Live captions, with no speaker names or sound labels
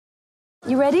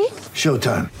You ready?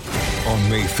 Showtime. On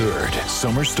May 3rd,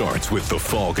 summer starts with The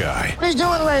Fall Guy. Let's do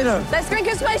it later. Let's drink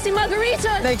a spicy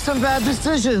margarita. Make some bad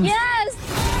decisions. Yes!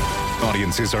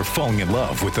 Audiences are falling in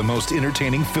love with the most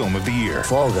entertaining film of the year.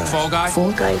 Fall Guy. Fall Guy?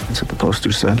 Fall Guy. That's what the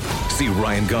poster said. See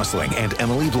Ryan Gosling and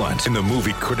Emily Blunt in the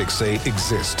movie critics say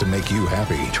exists to make you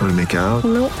happy. Trying to make it out?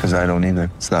 Nope. Because I don't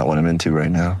either. It's not what I'm into right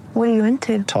now. What are you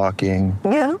into? Talking.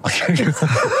 Yeah.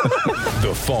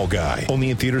 The Fall Guy.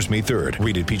 Only in theaters May 3rd.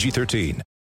 Rated PG-13.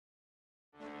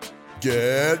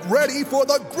 Get ready for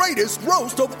the greatest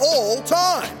roast of all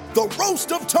time. The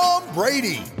Roast of Tom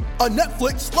Brady. A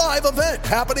Netflix live event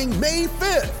happening May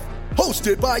 5th.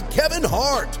 Hosted by Kevin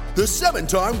Hart. The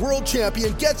 7-time world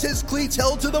champion gets his cleats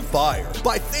held to the fire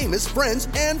by famous friends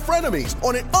and frenemies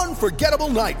on an unforgettable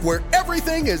night where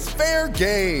everything is fair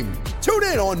game. Tune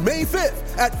in on May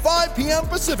 5th at 5 p.m.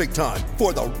 Pacific time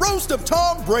for the Roast of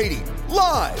Tom Brady.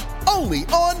 Live only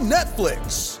on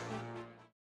Netflix.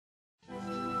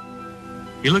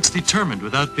 He looks determined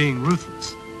without being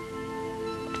ruthless.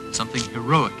 Something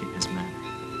heroic in his manner.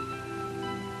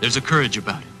 There's a courage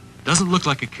about him. Doesn't look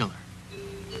like a killer.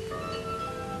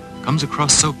 Comes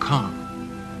across so calm.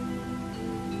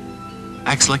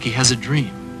 Acts like he has a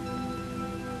dream.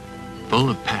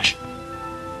 Full of passion.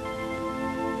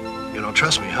 You don't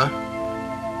trust me, huh?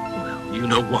 Well, you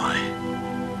know why.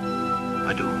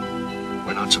 I do.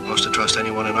 We're not supposed to trust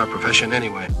anyone in our profession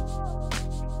anyway.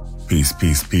 Peace,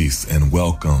 peace, peace, and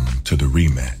welcome to The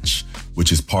Rematch,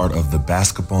 which is part of the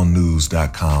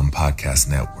BasketballNews.com podcast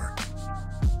network.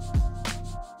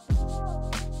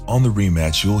 On The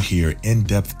Rematch, you'll hear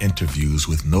in-depth interviews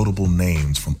with notable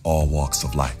names from all walks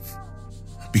of life.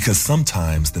 Because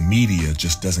sometimes the media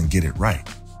just doesn't get it right.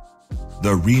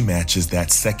 The Rematch is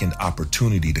that second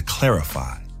opportunity to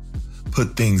clarify,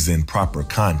 put things in proper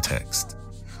context,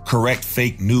 correct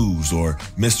fake news or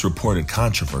misreported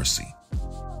controversy.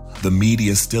 The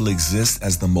media still exists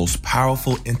as the most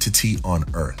powerful entity on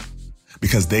earth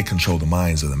because they control the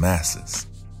minds of the masses.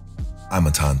 I'm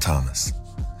Atan Thomas,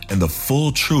 and the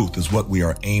full truth is what we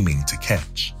are aiming to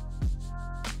catch.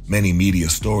 Many media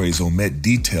stories omit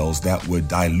details that would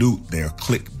dilute their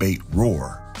clickbait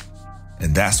roar,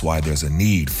 and that's why there's a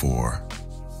need for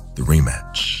the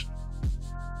rematch.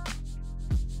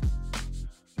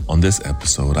 On this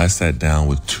episode, I sat down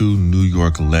with two New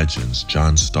York legends,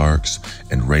 John Starks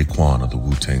and Raekwon of the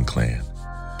Wu-Tang Clan.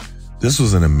 This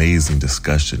was an amazing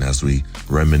discussion as we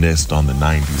reminisced on the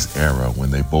 90s era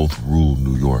when they both ruled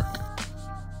New York.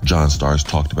 John Starks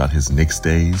talked about his Knicks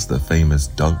days, the famous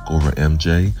dunk over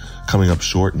MJ, coming up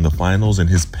short in the finals, and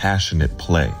his passionate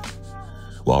play.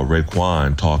 While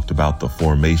Raekwon talked about the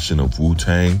formation of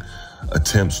Wu-Tang,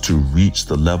 attempts to reach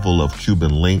the level of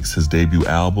Cuban Links, his debut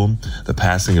album, the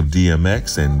passing of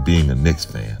DMX, and being a Knicks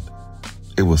fan.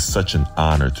 It was such an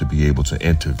honor to be able to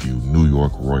interview New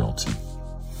York royalty.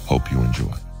 Hope you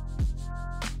enjoy.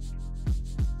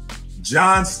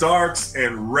 John Starks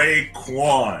and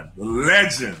Raekwon, the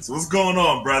legends. What's going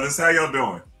on, brothers? How y'all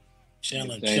doing?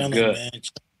 Chilling, good. man.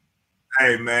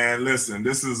 Hey man, listen,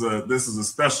 this is a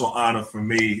special honor for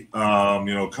me,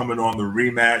 coming on the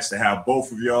rematch to have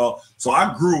both of y'all. So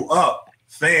I grew up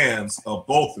fans of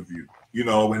both of you, in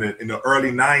the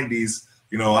early 90s,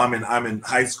 I'm in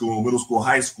high school, middle school,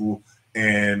 high school,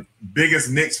 and biggest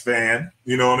Knicks fan,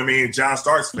 you know what I mean? John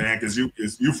Starks fan, because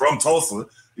you from Tulsa,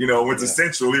 went to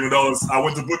Central, even though I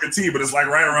went to Booker T, but it's like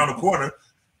right around the corner.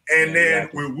 And then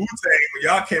with Wu-Tang, when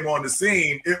y'all came on the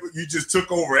scene, you just took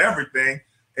over everything.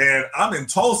 And I'm in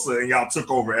Tulsa, and y'all took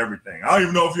over everything. I don't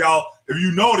even know if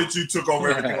you know that you took over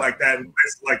everything like that in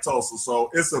places like Tulsa. So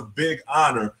it's a big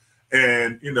honor.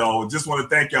 And, just want to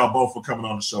thank y'all both for coming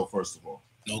on the show, first of all.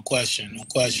 No question. Now,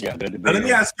 let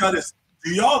me ask y'all this.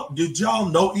 Did y'all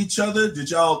know each other?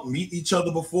 Did y'all meet each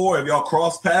other before? Have y'all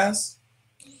crossed paths?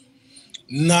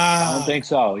 Nah. I don't think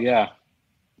so, yeah.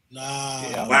 Nah.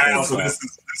 Yeah, Wow, so this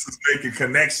is making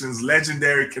connections,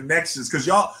 legendary connections. Because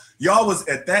y'all was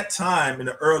at that time in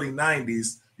the early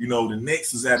 90s, the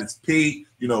Knicks was at its peak.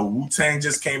 Wu-Tang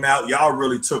just came out. Y'all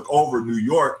really took over New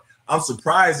York. I'm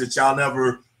surprised that y'all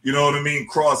never,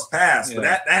 crossed paths. Yeah. But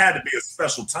that had to be a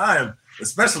special time,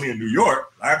 especially in New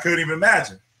York. I couldn't even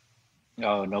imagine.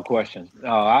 Oh, no question. No,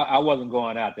 I wasn't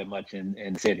going out that much in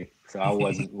the city. So I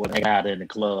wasn't hanging out in the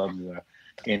clubs or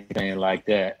anything like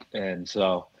that. And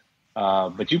so,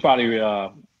 but you probably,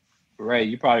 Ray,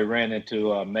 you probably ran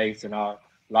into Mace and a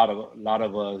lot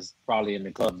of us probably in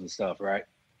the clubs and stuff, right?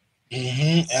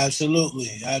 Absolutely.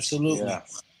 Yeah.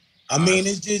 I mean,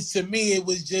 it's just, to me, it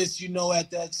was just, at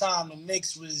that time, the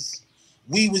Knicks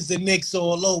we was the Knicks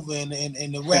all over in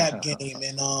the rap game.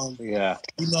 And,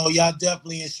 y'all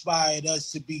definitely inspired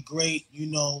us to be great,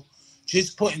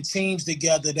 just putting teams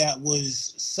together that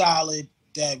was solid,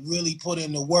 that really put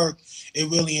in the work. It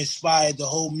really inspired the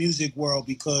whole music world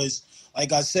because,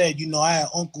 like I said, you know, I had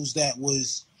uncles that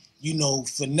was, you know,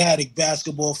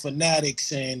 basketball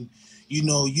fanatics, and, you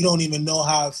know, you don't even know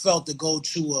how it felt to go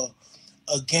to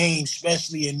a game,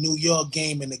 especially a New York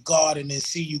game in the Garden, and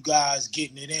see you guys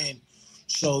getting it in.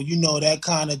 So, you know, that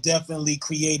kind of definitely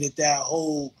created that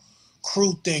whole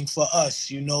crew thing for us.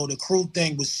 You know, the crew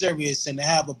thing was serious, and to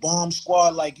have a bomb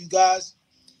squad like you guys,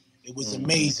 it was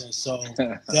amazing. So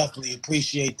definitely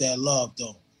appreciate that love,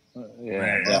 though. Yeah,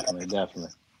 Man. definitely.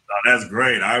 Oh, that's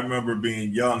great. I remember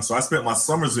being young. So I spent my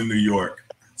summers in New York.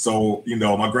 So, you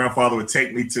know, my grandfather would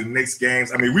take me to the Knicks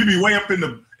games. I mean, we'd be way up in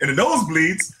the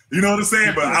nosebleeds, you know what I'm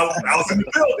saying? But I was in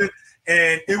the building,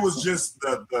 and it was just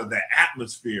the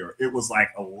atmosphere. It was like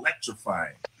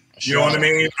electrifying. You know what I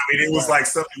mean? I mean, it was like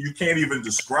something you can't even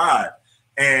describe.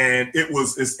 And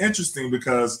it's interesting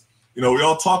because, you know, we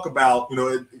all talk about, you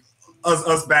know,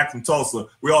 us back from Tulsa,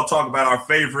 we all talk about our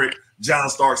favorite John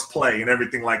Starks play and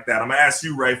everything like that. I'm going to ask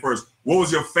you, Ray, first. What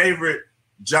was your favorite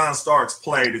John Starks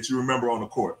play that you remember on the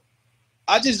court?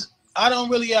 I don't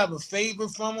really have a favorite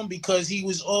from him because he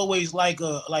was always like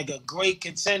a great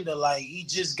contender. Like, he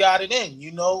just got it in,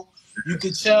 you know? You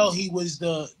could tell he was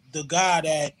the guy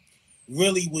that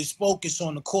really was focused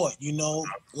on the court, you know?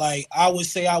 Like, I would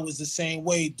say I was the same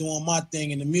way doing my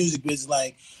thing in the music business.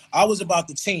 Like, I was about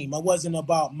the team. I wasn't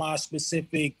about my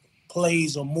specific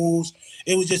plays or moves.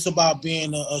 It was just about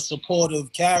being a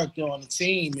supportive character on the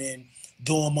team and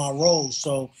doing my role.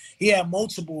 So he had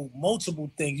multiple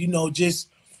things, you know, just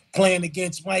playing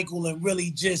against Michael and really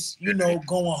just, you know,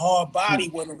 going hard body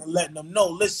with him and letting them know,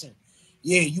 listen,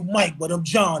 yeah, you Mike, but I'm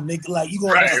John, nigga. Like, you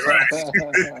gonna right.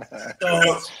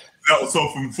 So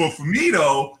for me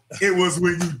though, it was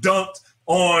when you dunked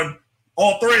on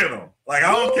all three of them. Like,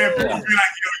 I don't care if people be like, you know,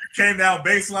 you came down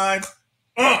baseline,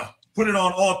 put it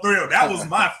on all three of them. That was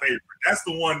my favorite. That's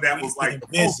the one that was like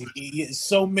busy. He has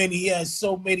so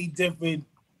many different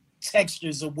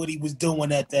textures of what he was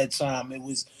doing at that time. It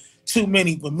was too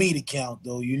many for me to count,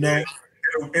 though, you know.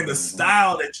 Yeah. And the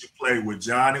style that you played with,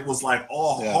 John, it was like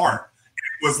all heart.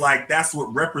 It was like that's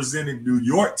what represented New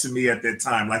York to me at that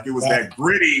time. Like, it was that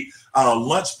gritty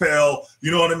lunch pail,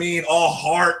 you know what I mean? All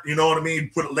heart, you know what I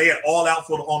mean? Lay it all out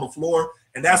on the floor,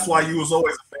 and that's why you was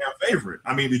always a fan favorite.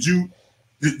 I mean, did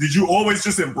you always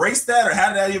just embrace that, or how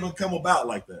did that even come about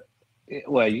like that?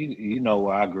 Well, you know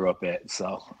where I grew up at,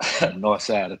 so north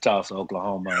side of Tulsa,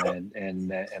 Oklahoma,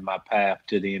 and my path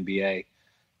to the NBA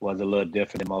was a little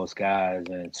different than most guys,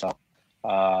 and so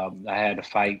I had to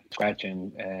fight, scratch,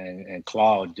 and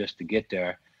claw just to get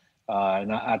there.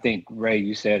 And I think, Ray,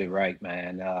 you said it right,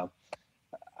 man.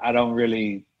 I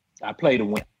play to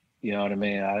win. You know what I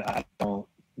mean? I don't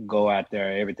go out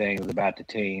there. Everything is about the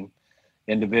team.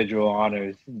 Individual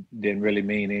honors didn't really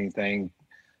mean anything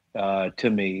to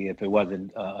me if it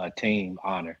wasn't a team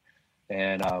honor.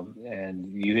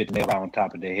 And you hit the nail on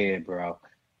top of the head, bro,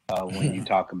 when you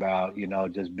talk about, you know,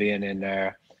 just being in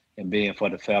there and being for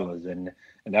the fellas. And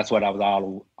that's what I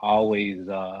was always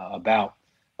about,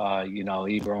 you know,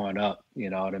 even growing up, you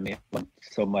know what I mean? It wasn't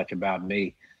so much about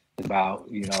me. It's about,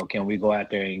 you know, can we go out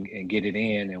there and get it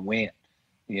in and win?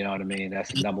 You know what I mean?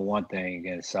 That's the number one thing.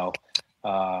 And so,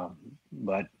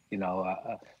 but, you know,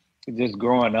 just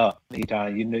growing up,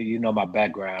 you know my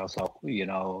background. So, you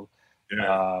know,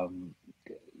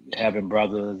 having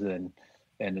brothers and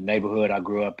the neighborhood I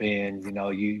grew up in, you know,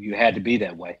 you had to be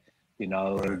that way. You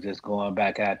know, just going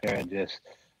back out there and just,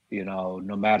 you know,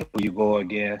 no matter who you go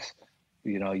against,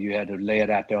 you know, you had to lay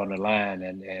it out there on the line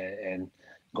and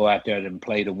go out there and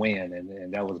play to win.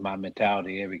 And that was my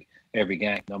mentality every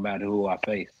game, no matter who I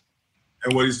faced.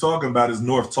 And what he's talking about is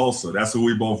North Tulsa. That's who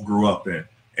we both grew up in.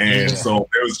 And so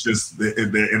there was just,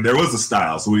 and there was a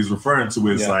style. So he's referring to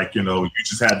is like, you know, you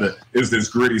just had it was this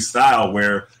gritty style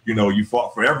where, you know, you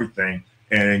fought for everything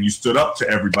and you stood up to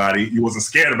everybody. You wasn't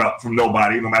scared from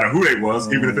nobody, no matter who they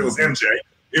was, even if it was MJ.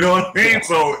 You know what I mean?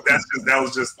 So that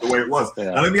was just the way it was.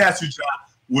 Yeah. Now let me ask you, John,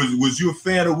 was you a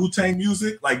fan of Wu-Tang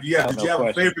music? Like, did you have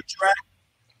a favorite track?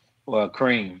 Well,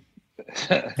 Cream.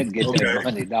 Get that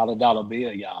money, dollar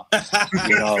bill, y'all.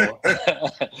 You know,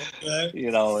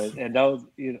 you know, and those,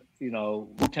 you know,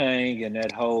 Wu-Tang and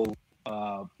that whole,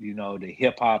 you know, the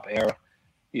hip hop era,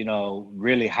 you know,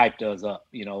 really hyped us up,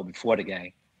 you know, before the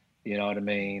game. You know what I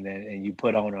mean? And you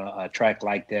put on a track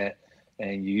like that,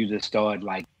 and you just start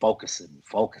like focusing,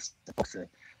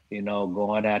 you know,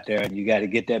 going out there, and you got to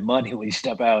get that money when you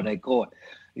step out on that court.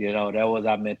 You know, that was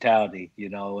our mentality, you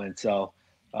know, and so.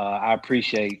 I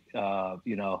appreciate,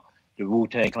 you know, the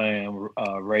Wu-Tang Clan,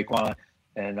 Raekwon,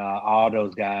 and all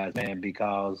those guys, man,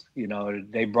 because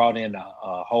they brought in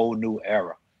a whole new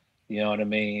era. You know what I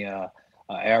mean? An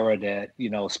era that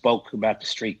spoke about the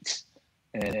streets,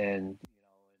 and that's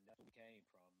where we came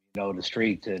from. The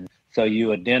streets, and so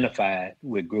you identified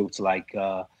with groups like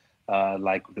the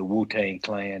Wu-Tang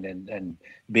Clan and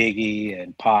Biggie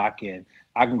and Pac, and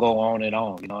I can go on and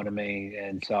on. You know what I mean?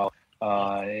 And so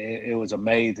it was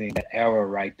amazing, that era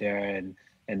right there,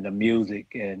 and the music,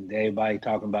 and everybody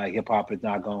talking about hip hop is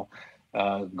not going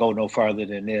to go no further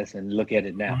than this, and look at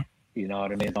it now. You know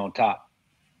what I mean? It's on top.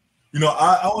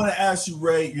 I want to ask you,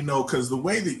 Ray, because the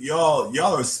way that y'all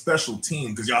are a special team,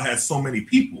 because y'all had so many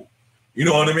people, you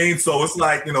know what I mean? So it's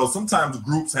like, sometimes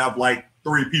groups have like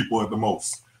 3 people at the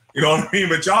most, you know what I mean?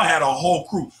 But y'all had a whole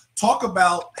crew. Talk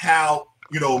about how,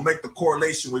 make the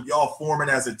correlation with y'all forming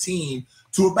as a team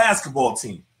to a basketball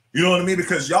team. You know what I mean?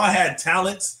 Because y'all had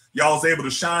talents. Y'all was able to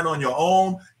shine on your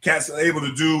own. Cats are able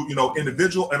to do,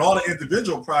 individual, and all the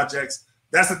individual projects.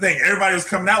 That's the thing. Everybody was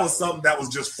coming out with something that was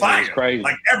just fire,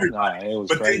 like everybody.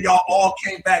 But crazy. Then y'all all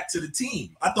came back to the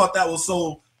team. I thought that was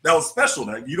special.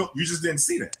 That you just didn't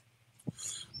see that.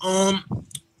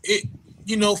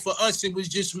 For us, it was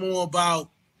just more about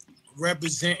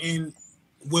representing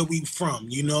where we from,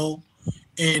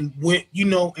 and when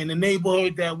in the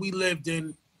neighborhood that we lived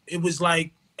in, it was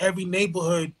like every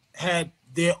neighborhood had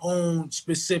their own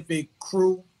specific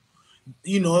crew.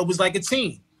 It was like a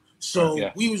team. So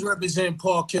we was representing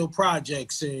Park Hill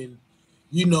Projects, and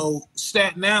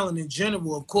Staten Island in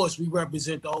general. Of course, we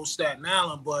represent the whole Staten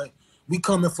Island, but we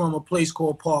coming from a place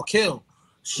called Park Hill.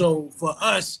 So for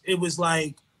us, it was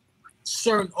like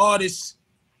certain artists.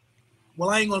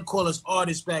 Well, I ain't gonna call us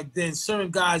artists back then.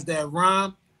 Certain guys that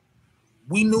rhyme,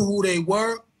 we knew who they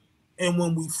were, and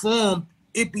when we formed,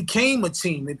 it became a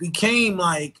team. It became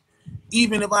like,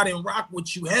 even if I didn't rock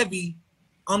with you heavy,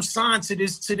 I'm signed to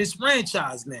this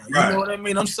franchise now. You know what I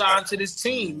mean? I'm signed to this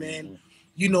team, and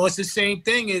it's the same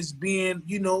thing as being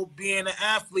an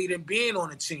athlete and being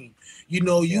on a team.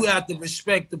 You have to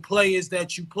respect the players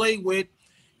that you play with,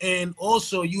 and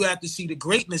also you have to see the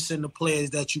greatness in the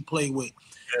players that you play with.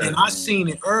 And I seen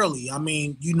it early. I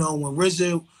mean, when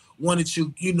RZA wanted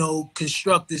to,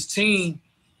 construct this team,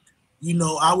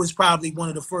 I was probably one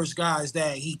of the first guys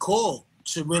that he called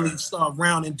to really start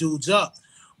rounding dudes up.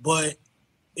 But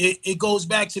it goes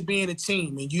back to being a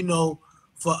team, and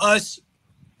for us,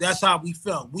 that's how we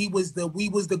felt. We was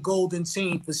the golden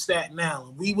team for Staten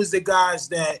Island. We was the guys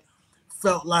that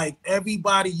felt like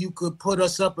everybody you could put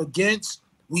us up against,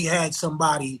 we had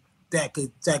somebody that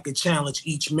could challenge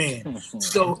each man.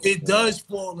 So it does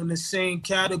fall in the same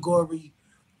category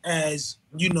as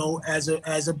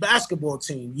as a basketball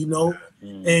team.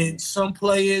 And some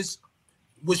players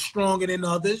were stronger than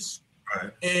others.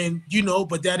 Right. And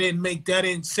but that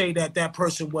didn't say that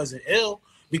person wasn't ill,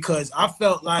 because I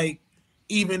felt like,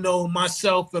 even though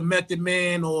myself and Method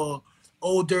Man or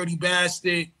Old Dirty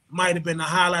Bastard might have been the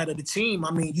highlight of the team,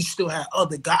 I mean, you still had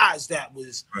other guys that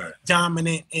was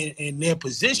dominant in their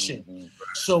position.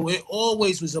 So it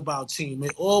always was about team.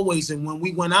 And when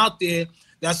we went out there,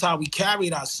 that's how we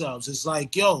carried ourselves. It's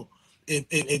like, yo,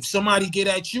 if somebody get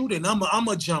at you, then I'm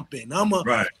a jump in. I'm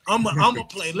a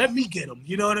play. Let me get them.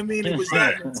 You know what I mean? It was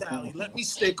that mentality. Let me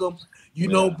stick them.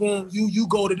 Boom. You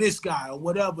go to this guy or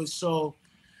whatever. So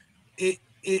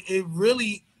it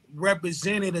really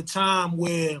represented a time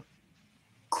where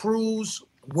crews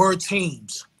were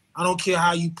teams. I don't care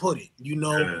how you put it.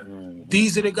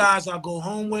 These are the guys I go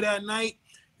home with at night.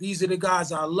 These are the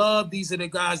guys I love. These are the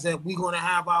guys that we're gonna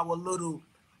have our little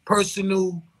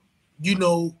personal,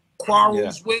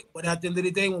 quarrels with. But at the end of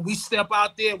the day, when we step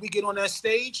out there, we get on that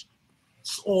stage,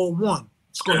 it's all one.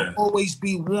 It's gonna always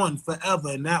be one forever,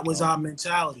 and that was our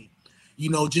mentality.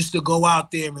 Just to go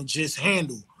out there and just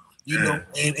handle.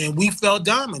 And we felt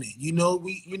dominant. We in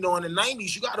the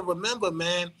 90s, you got to remember,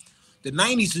 man, the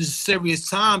 90s is a serious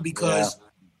time, because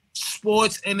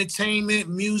sports, entertainment,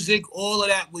 music, all of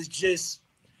that was just,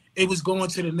 it was going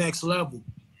to the next level.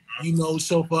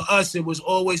 So for us, it was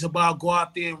always about go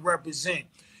out there and represent.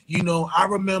 I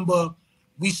remember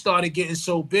we started getting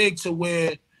so big to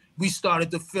where we started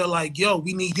to feel like, yo,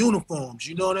 we need uniforms.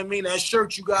 You know what I mean? That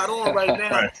shirt you got on right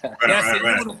now, that's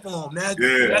a uniform.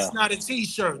 That's not a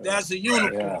T-shirt. That's a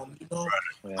uniform.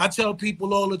 I tell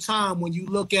people all the time, when you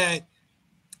look at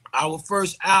our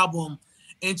first album,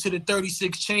 Into the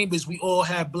 36 Chambers, we all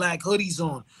had black hoodies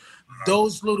on.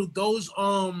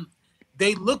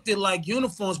 They looked at like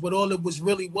uniforms, but all it was a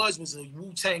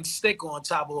Wu-Tang sticker on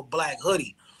top of a black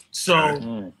hoodie.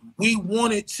 So we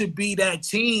wanted to be that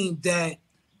team that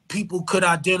people could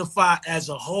identify as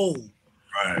a whole.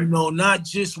 Right. You know, not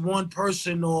just one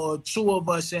person or two of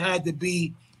us. It had to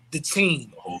be the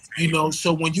team. You know,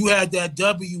 so when you had that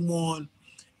W on,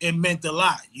 it meant a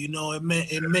lot. You know, it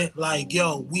meant like,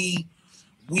 yo, we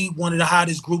one of the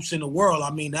hottest groups in the world.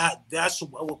 I mean, that's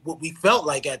what we felt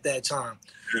like at that time.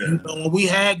 Yeah. You know, we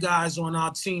had guys on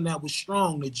our team that was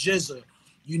strong. The Jizza,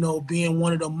 you know, being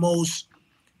one of the most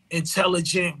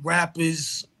intelligent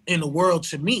rappers in the world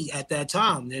to me at that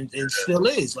time, and still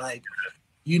is. Like,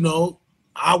 you know,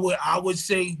 I would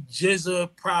say Jizza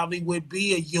probably would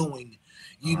be a Ewing,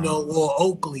 you know, or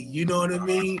Oakley. You know what I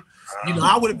mean? You know,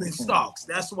 I would have been Starks.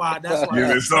 That's why. You've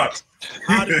been Starks.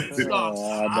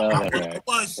 I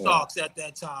was Starks at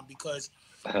that time because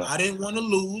I didn't want to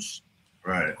lose.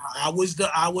 Right. I was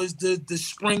the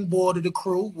springboard of the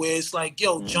crew where it's like,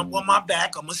 yo, jump on my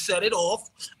back. I'm gonna set it off.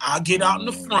 I'll get out in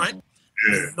the front.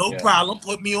 Yeah. No problem.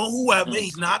 Put me on whoever.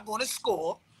 He's not gonna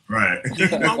score. Right.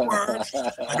 Give you my word.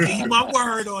 I give you my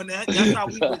word on that.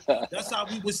 That's how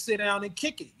we would sit down and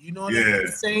kick it. You know what I mean?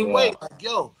 The same way. Like,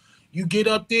 yo, you get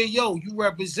up there, yo, you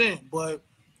represent. But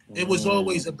it was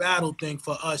always a battle thing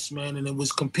for us, man. And it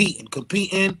was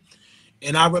competing.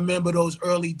 And I remember those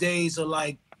early days of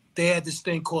like, they had this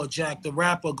thing called Jack the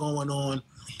Rapper going on.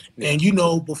 And, you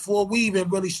know, before we even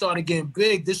really started getting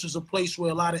big, this was a place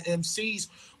where a lot of MCs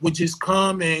would just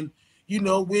come and, you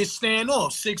know, we'd stand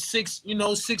off 6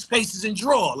 paces and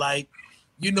draw. Like,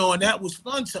 you know, and that was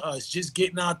fun to us, just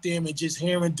getting out there and just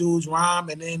hearing dudes rhyme.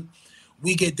 And then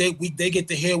they get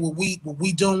to hear what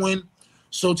we doing.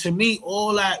 So to me,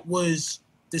 all that was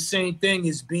the same thing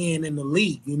as being in the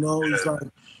league. You know, it's like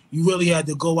you really had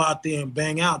to go out there and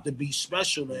bang out to be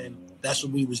special. And that's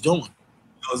what we was doing.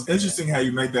 It's interesting how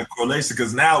you make that correlation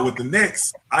because now with the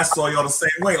Knicks, I saw y'all the same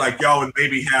way. Like y'all would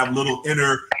maybe have little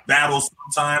inner battles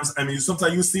sometimes. I mean,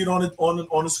 sometimes you see it on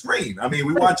the screen. I mean,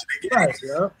 we watch it again. You see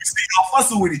y'all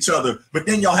fussing with each other, but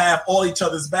then y'all have all each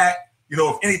other's back. You know,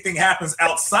 if anything happens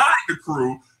outside the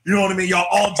crew, you know what I mean? Y'all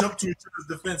all jump to each other's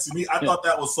defense. To me, I thought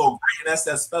that was so great. And that's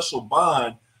that special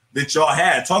bond that y'all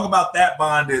had. Talk about that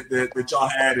bond that y'all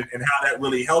had and how that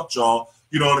really helped y'all,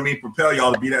 you know what I mean, propel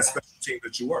y'all to be that special team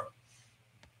that you were.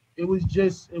 It was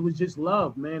just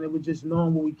love, man. It was just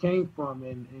knowing where we came from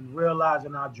and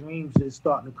realizing our dreams is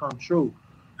starting to come true.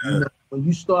 You know, when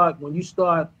you start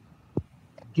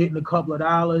getting a couple of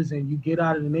dollars and you get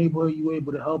out of the neighborhood, you're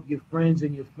able to help your friends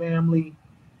and your family,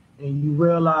 and you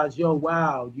realize, yo,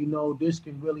 wow, you know, this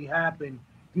can really happen.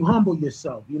 You humble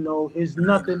yourself. You know, it's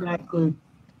nothing that could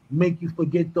make you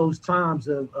forget those times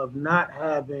of not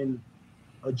having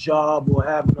a job or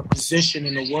having a position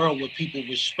in the world where people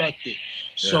respect it.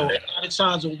 So a lot of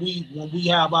times when we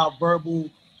have our verbal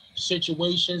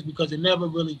situations, because it never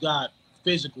really got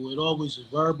physical, it always is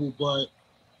verbal, but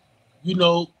you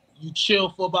know, you chill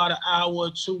for about an hour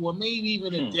or two or maybe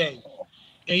even a day.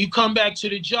 And you come back to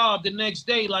the job the next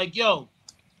day like, yo,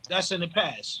 that's in the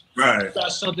past. Right. We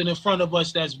got something in front of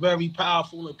us that's very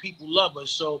powerful and people love us.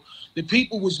 So the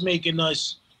people was making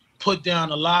us put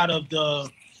down a lot of the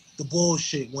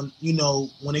bullshit when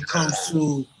it comes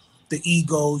to the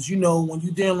egos. You know, when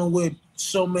you're dealing with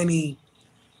so many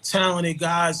talented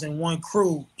guys in one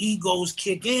crew, egos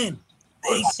kick in.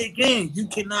 They kick in. You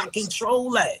cannot control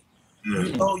that.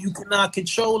 You know, you cannot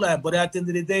control that. But at the end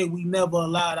of the day, we never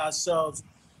allowed ourselves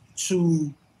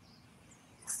to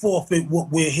forfeit what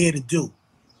we're here to do.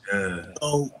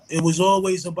 So it was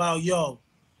always about, yo,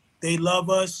 they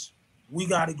love us. We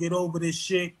got to get over this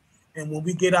shit. And when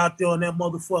we get out there on that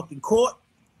motherfucking court,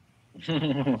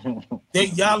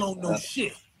 y'all don't know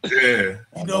shit. Yeah.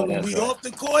 You know, when we off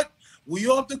the court,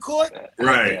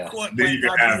 right. Then you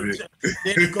can have it.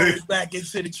 Then it goes back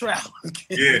into the trap.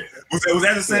 Yeah. Was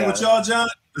that the same with y'all, John?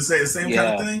 To say the same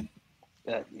kind of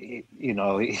thing? You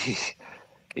know,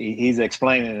 he's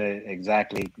explaining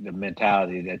exactly the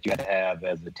mentality that you have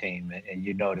as a team. And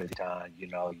you know this time, you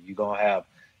know, you're going to have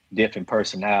different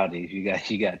personalities.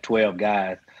 You got 12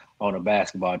 guys on a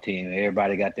basketball team.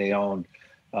 Everybody got their own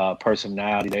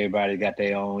personality. Everybody got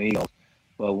their own ego.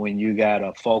 But when you got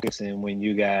a focus and when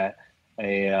you got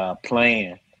a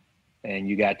plan and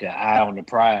you got the eye on the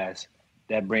prize,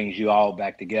 that brings you all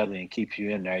back together and keeps you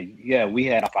in there. Yeah, we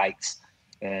had fights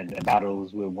and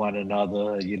battles with one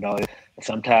another. You know,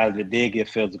 sometimes it did get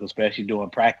physical, especially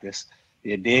during practice.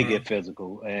 It did get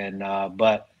physical. And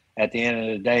but at the end of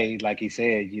the day, like he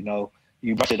said, you know,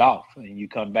 you brush it off and you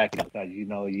come back because, you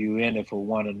know, you in it for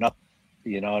one another.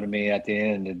 You know what I mean? At the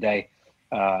end of the day,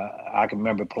 I can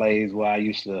remember plays where I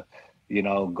used to, you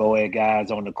know, go at guys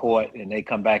on the court and they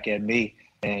come back at me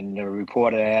and the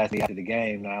reporter asked me after the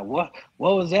game, now, what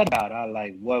was that about? I was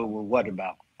like, what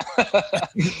about?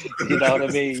 You know what I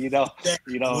mean? That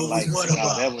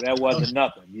wasn't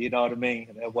nothing. You know what I mean?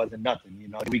 That wasn't nothing. You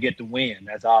know, we get to win.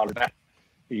 That's all it matters.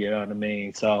 You know what I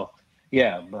mean? So,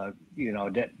 yeah, but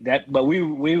but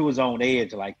we was on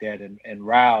edge like that, and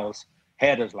Rouse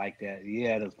had us like that. He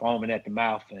had us foaming at the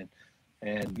mouth and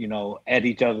at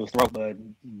each other's throat. But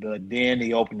then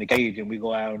he opened the cage and we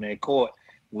go out on that court.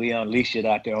 We unleash it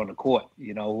out there on the court.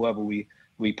 Whoever we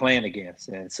playing against,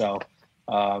 and so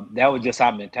that was just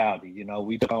our mentality.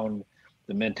 We took on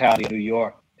the mentality of New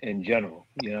York in general.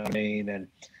 You know what I mean? And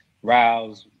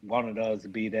Rouse wanted us to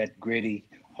be that gritty,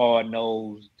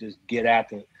 hard-nosed, just get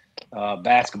after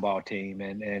basketball team,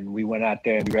 and we went out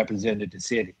there and we represented the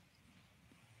city.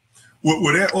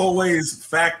 Were there always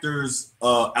factors,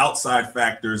 outside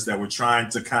factors that were trying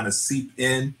to kind of seep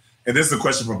in? And this is a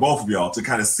question for both of y'all, to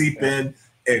kind of seep in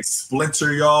and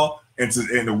splinter y'all and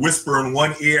to whisper in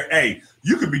one ear, hey,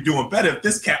 you could be doing better if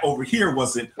this cat over here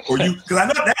wasn't, or you, because I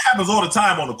know that happens all the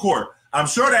time on the court. I'm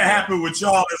sure that happened with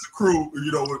y'all as a crew,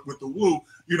 with the Woo.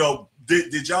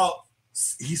 Did y'all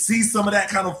see some of that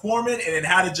kind of forming? And then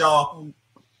how did y'all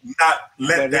not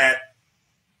let that,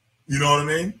 you know what I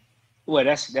mean? Well,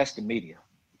 that's the media.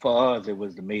 For us, it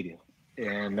was the media.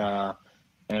 And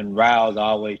Rouse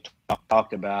always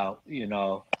talked about,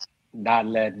 not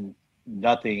letting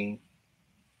nothing,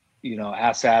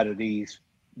 outside of these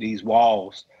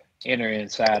walls enter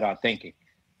inside our thinking.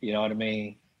 You know what I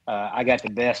mean? I got the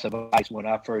best advice when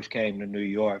I first came to New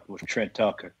York with Trent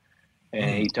Tucker.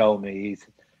 And he told me,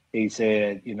 he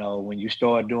said, when you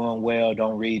start doing well,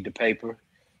 don't read the paper.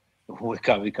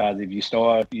 Because if you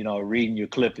start, reading your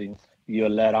clippings, you'll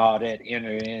let all that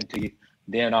enter into you.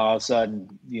 Then all of a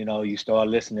sudden, you start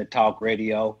listening to talk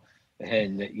radio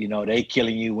and, they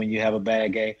killing you when you have a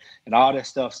bad game. And all that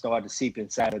stuff started to seep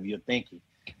inside of your thinking.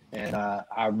 And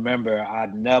I remember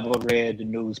I'd never read the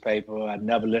newspaper. I'd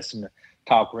never listened to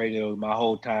talk radio my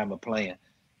whole time of playing.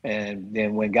 And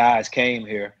then when guys came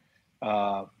here,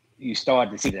 you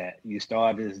started to see that. You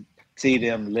started to see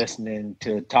them listening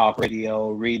to talk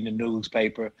radio, reading the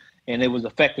newspaper, and it was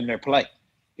affecting their play.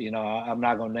 I'm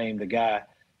not going to name the guy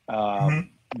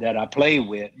that I played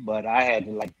with, but I had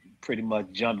to pretty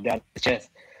much jump down the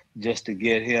chest just to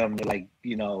get him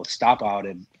to stop all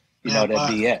that, that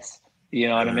BS. You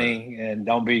know what I mean? And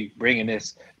don't be bringing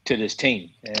this to this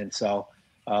team. And so,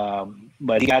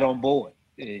 but he got on board,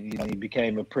 and he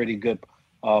became a pretty good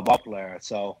ball player.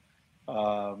 So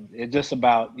it's just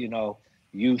about you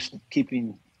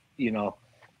keeping your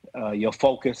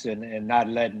focus and not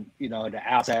letting the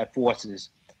outside forces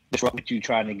disrupt what you're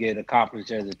trying to get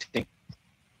accomplished as a team.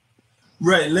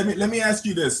 Right. Let me ask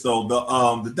you this though.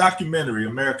 The documentary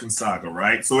American Saga,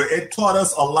 right? So it taught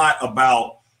us a lot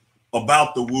about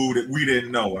the Woo that we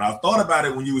didn't know. And I thought about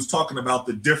it when you was talking about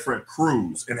the different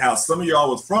crews and how some of y'all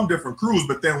was from different crews,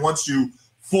 but then once you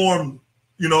formed,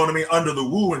 you know what I mean, under the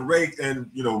Woo and Ray and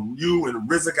you and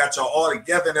RZA got y'all all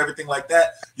together and everything like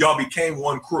that, y'all became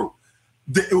one crew.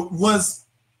 Was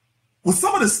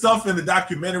some of the stuff in the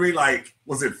documentary,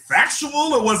 was it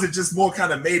factual or was it just more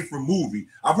kind of made for movie?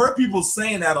 I've heard people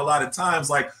saying that a lot of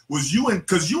times, because you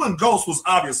and Ghost was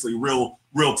obviously real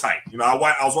tight. I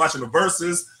was watching the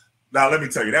Versus. Now, let me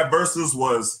tell you, that Versus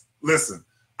was, listen,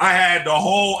 I had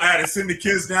to send the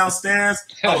kids downstairs.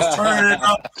 I was turning it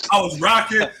up. I was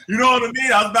rocking. You know what I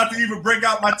mean? I was about to even break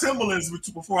out my Timberlands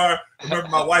before I remember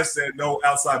my wife said no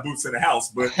outside boots in the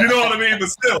house. But you know what I mean? But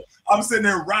still, I'm sitting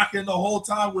there rocking the whole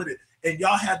time with it. And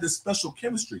y'all had this special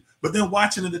chemistry. But then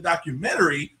watching in the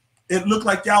documentary, it looked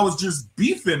like y'all was just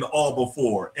beefing all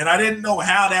before. And I didn't know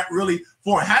how that really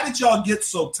formed. How did y'all get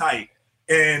so tight?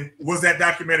 And was that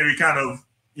documentary kind of,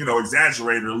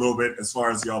 exaggerated a little bit as far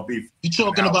as y'all beef? You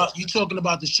talking about the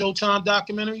Showtime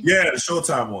documentary? Yeah, the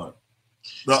Showtime one.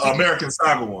 The American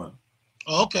Saga one.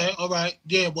 Okay, all right.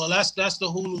 Yeah, well that's the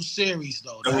Hulu series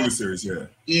though. The Hulu series, yeah.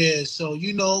 Yeah, so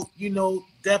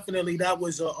definitely that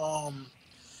was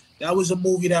a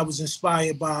movie that was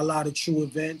inspired by a lot of true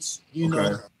events.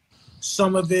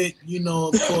 Some of it,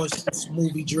 of course, it's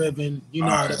movie driven.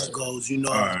 How that goes.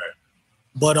 All right.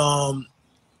 But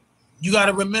you got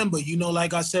to remember,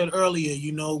 like I said earlier,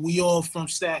 we all from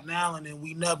Staten Island,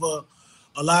 and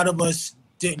a lot of us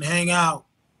didn't hang out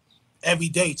every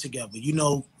day together.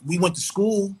 We went to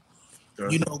school.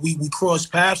 We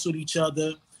crossed paths with each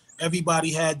other.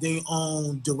 Everybody had their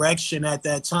own direction at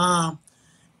that time.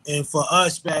 And for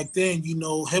us back then,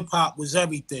 hip hop was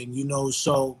everything,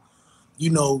 So,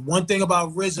 one thing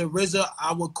about RZA,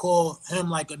 I would call him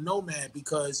like a nomad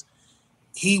because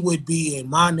he would be in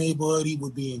my neighborhood. He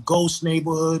would be in Ghost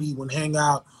neighborhood. He would hang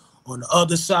out on the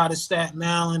other side of Staten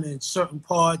Island in certain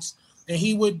parts. and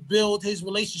he would build his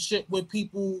relationship with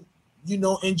people, you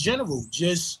know, in general,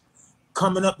 just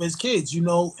coming up as kids, you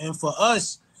know. And for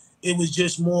us, it was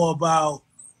just more about,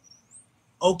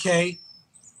 okay,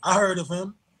 I heard of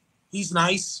him. He's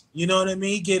nice. You know what I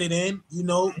mean? Get it in, you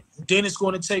know. Then it's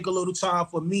going to take a little time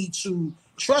for me to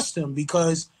trust him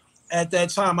because at that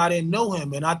time I didn't know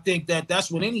him. And I think that that's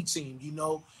with any team, you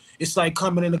know. It's like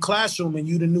coming in the classroom and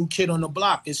you the new kid on the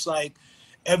block. It's like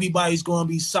everybody's going to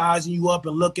be sizing you up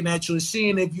and looking at you and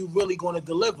seeing if you're really going to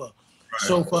deliver. Right.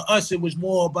 So for us, it was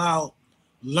more about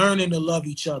learning to love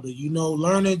each other, you know,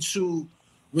 learning to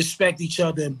respect each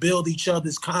other and build each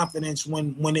other's confidence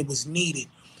when it was needed.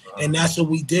 And that's what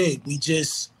we did. We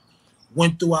just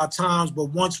went through our times, but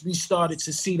once we started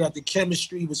to see that the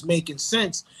chemistry was making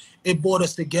sense, it brought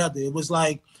us together. It was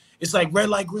like, it's like red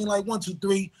light, green light, 1, 2,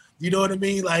 3. You know what I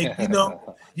mean? Like, you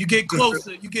know, you get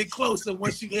closer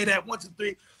once you hear that 1, 2,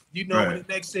 3, you know, and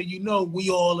the next thing you know, we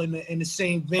all in the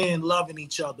same van loving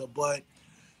each other. But,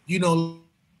 you know,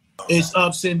 it's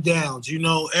ups and downs. You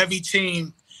know, every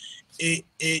team, it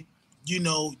you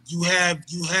know, you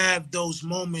have those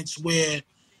moments where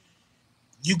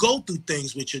you go through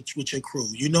things with your crew.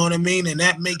 You know what I mean? And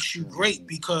that makes you great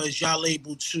because y'all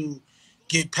able to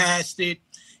get past it,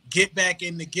 get back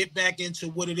into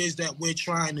what it is that we're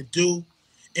trying to do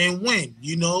and win,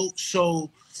 you know? So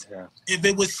if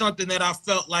it was something that I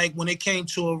felt like when it came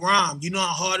to a rhyme, you know how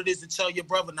hard it is to tell your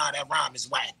brother, nah, that rhyme is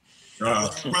whack.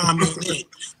 That rhyme ain't it.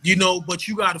 You know, but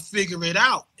you got to figure it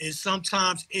out. And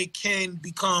sometimes it can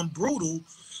become brutal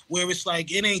where it's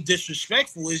like, it ain't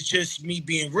disrespectful. It's just me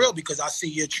being real because I see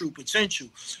your true potential.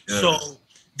 Yeah. So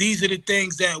these are the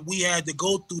things that we had to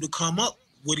go through to come up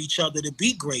with each other to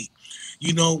be great.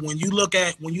 You know, when you look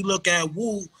at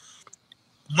Wu,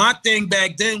 my thing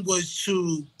back then was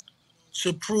to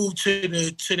prove to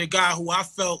the guy who I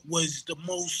felt was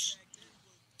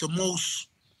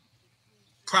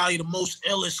probably the most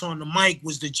illest on the mic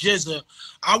was the Jizza.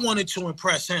 I wanted to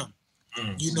impress him,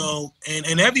 you know,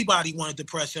 and everybody wanted to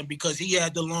press him because he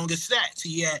had the longest stats.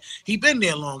 He been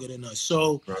there longer than us.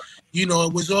 So, you know,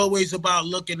 it was always about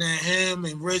looking at him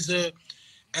and RZA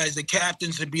as the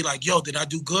captains and be like, yo, did I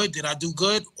do good? Did I do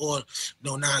good? Or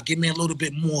no, nah, give me a little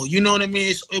bit more. You know what I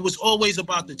mean? It was always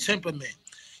about the temperament.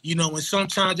 You know, and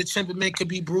sometimes the temperament could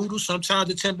be brutal. Sometimes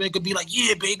the temperament could be like,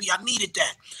 yeah, baby, I needed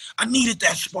that. I needed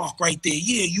that spark right there.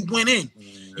 Yeah, you went in.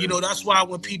 You know, that's why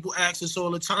when people ask us all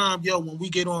the time, yo, when we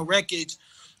get on records,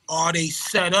 are they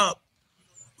set up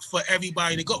for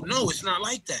everybody to go? No, it's not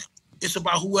like that. It's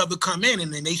about whoever come in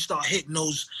and then they start hitting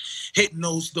those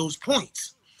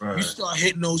points. Right. You start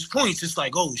hitting those points, it's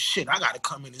like, oh shit, I gotta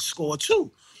come in and score too.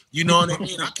 You know what I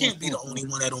mean? I can't be the only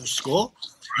one that don't score.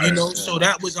 You know, so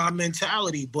that was our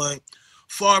mentality. But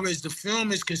far as the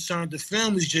film is concerned, the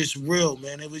film is just real,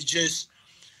 man. It was just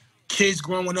kids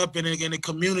growing up in the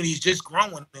communities, just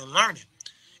growing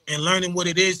and learning what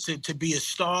it is to be a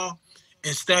star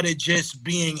instead of just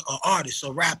being an artist,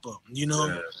 a rapper. You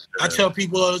know, I tell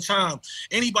people all the time,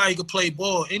 anybody could play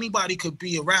ball, anybody could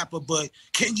be a rapper, but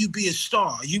can you be a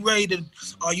star? Are you ready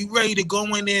to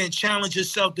go in there and challenge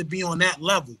yourself to be on that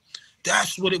level?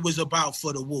 That's what it was about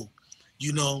for the Wu.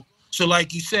 You know, so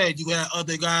like you said, you had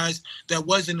other guys that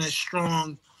wasn't as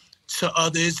strong to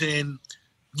others and,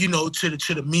 you know, to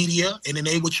the media, and then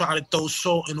they would try to throw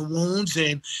salt in the wounds,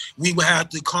 and we would have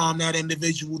to calm that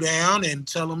individual down and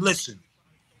tell them, listen,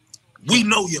 we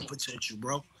know your potential,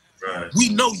 bro. Right. We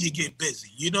know you get busy.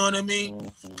 You know what I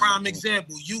mean? Prime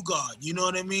example, U-God. You know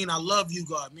what I mean? I love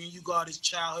U-God. Me and U-God is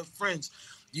childhood friends.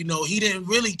 You know, he didn't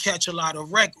really catch a lot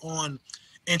of wreck on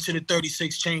Into the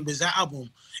 36 Chambers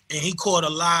album. And he caught a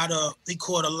lot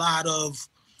of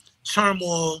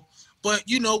turmoil, but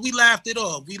you know, we laughed it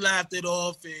off. And he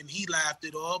laughed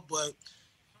it off. But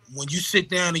when you sit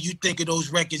down and you think of those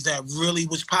records that really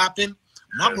was popping,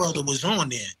 my brother was on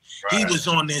there. Right. He was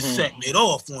on there setting it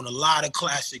off on a lot of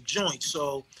classic joints.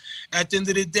 So at the end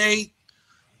of the day,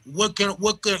 what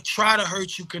could try to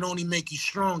hurt you can only make you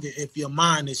stronger if your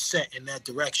mind is set in that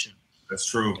direction. That's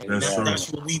true. That's true.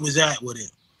 That's where we was at with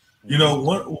it. You know,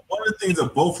 one of the things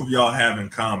that both of y'all have in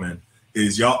common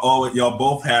is y'all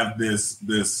both have this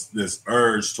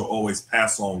urge to always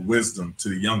pass on wisdom to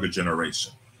the younger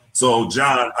generation. So,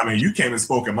 John, I mean, you came and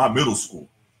spoke in my middle school,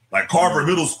 like Carver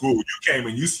Middle School. You came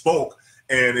and you spoke,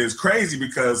 and it's crazy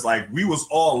because like we was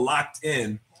all locked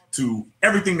in to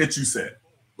everything that you said,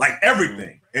 like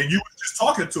everything, and you were just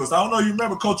talking to us. I don't know, you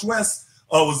remember Coach West?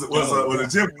 Was a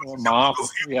gym? My uncle.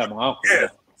 Yeah, my uncle.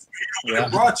 Yeah,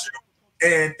 brought you.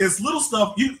 And it's little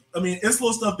stuff. It's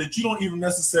little stuff that you don't even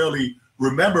necessarily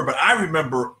remember, but I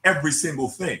remember every single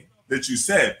thing that you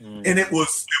said, and it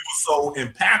was so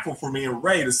impactful for me. And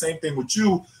Ray, the same thing with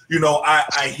you. You know,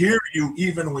 I hear you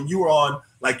even when you were on,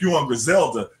 like you on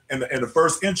Griselda in the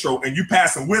first intro, and you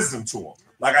passing wisdom to him.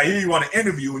 Like I hear you on an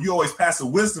interview, and you always pass a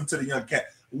wisdom to the young cat.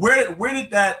 Where did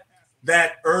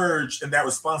that urge and that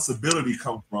responsibility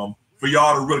come from for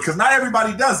y'all to really? Because not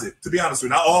everybody does it. To be honest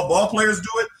with you, not all ball players do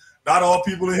it. Not all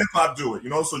people in hip hop do it. You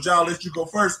know, so John, I'll let you go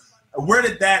first. Where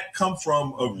did that come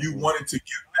from of you wanting to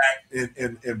give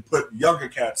back and put younger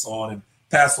cats on and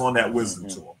pass on that wisdom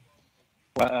to them?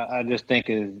 Well, I just think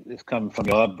it's coming from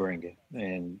your upbringing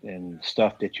and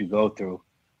stuff that you go through,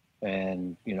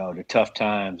 and you know the tough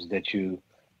times that you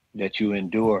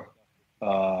endure,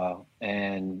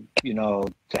 and you know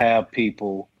to have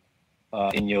people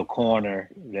in your corner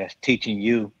that's teaching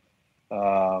you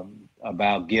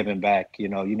about giving back. You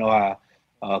know how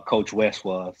Coach West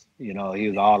was. You know, he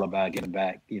was all about giving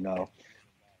back. You know,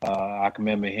 I can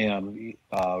remember him,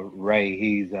 Ray.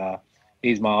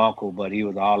 He's my uncle, but he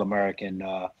was an All-American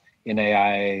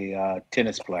NAIA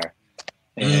tennis player.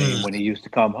 And when he used to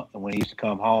come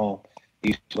home, he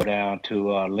used to go down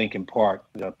to Lincoln Park,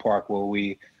 the park where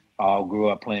we all grew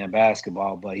up playing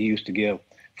basketball. But he used to give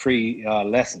free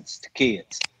lessons to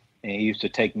kids, and he used to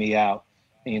take me out.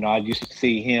 You know, I used to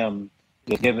see him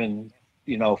just giving,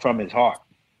 you know, from his heart,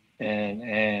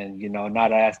 and you know,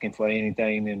 not asking for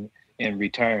anything in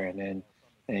return, and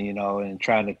you know, and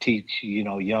trying to teach, you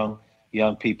know, young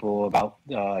people about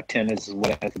tennis as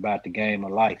well as about the game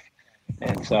of life.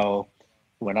 And so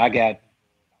when I got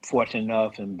fortunate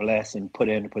enough and blessed and put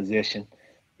in a position,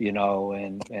 you know,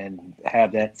 and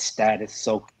have that status,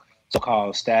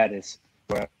 so-called status,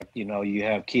 where, you know, you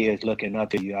have kids looking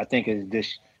up to you, I think it's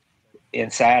this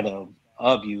inside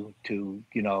of you to,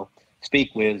 you know,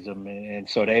 speak wisdom, and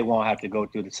so they won't have to go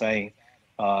through the same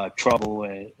trouble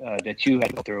that you had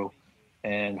to go through,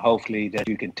 and hopefully that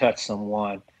you can touch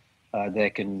someone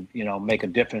that can, you know, make a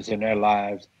difference in their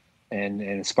lives and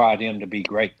inspire them to be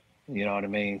great. You know what I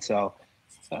mean? So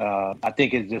I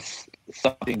think it's just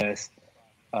something that's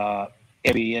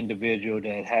every individual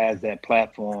that has that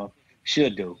platform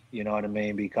should do. You know what I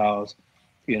mean? Because,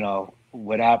 you know,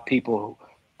 without people,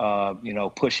 you know,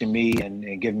 pushing me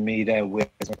and giving me that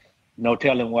wisdom, no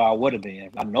telling where I would have been.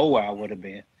 I know where I would have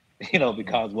been, you know,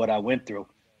 because what I went through.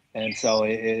 And so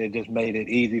it just made it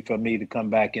easy for me to come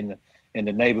back in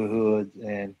the neighborhoods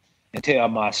and tell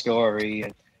my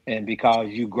story. And because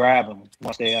you grab them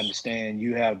once they understand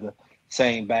you have the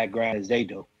same background as they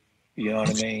do, you know what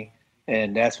I mean?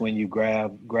 And that's when you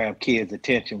grab kids'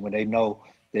 attention, when they know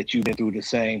that you've been through the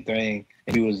same thing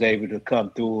and you was able to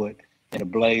come through it in a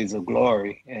blaze of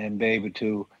glory and be able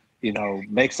to, you know,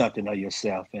 make something of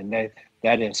yourself. And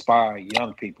that inspires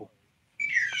young people.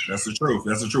 That's the truth.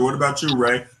 That's the truth. What about you,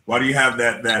 Ray? Why do you have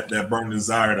that burning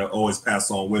desire to always pass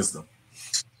on wisdom?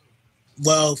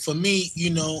 Well, for me,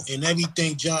 you know, and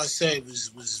everything John said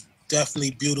was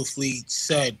definitely beautifully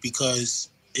said, because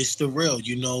it's the real.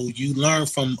 You know, you learn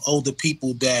from older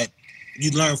people that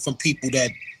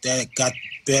got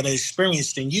better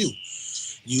experience than you,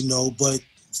 you know. But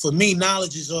for me,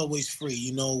 knowledge is always free.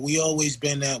 You know, we always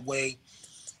been that way,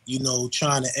 you know,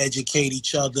 trying to educate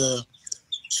each other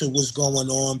to what's going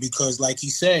on, because like he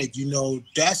said, you know,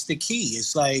 that's the key.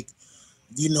 It's like,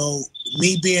 you know,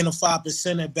 me being a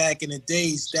 5%er back in the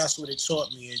days, that's what it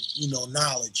taught me, you know,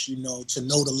 knowledge, you know, to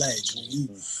know the ledge. When you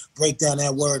break down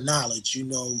that word knowledge, you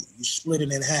know, you split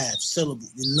it in half, syllable,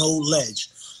 you know ledge,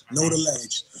 know the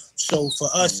ledge. So for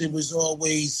us, it was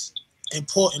always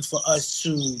important for us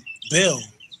to build.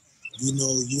 You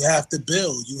know, you have to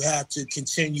build. You have to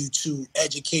continue to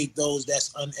educate those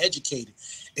that's uneducated.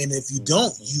 And if you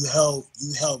don't, you held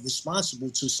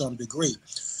responsible to some degree.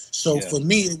 So for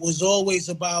me, it was always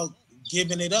about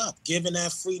giving it up, giving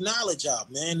that free knowledge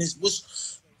out, man.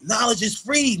 Knowledge is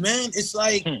free, man. It's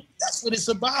like, that's what it's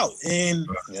about. And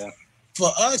for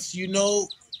us, you know,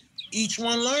 each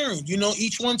one learn, you know,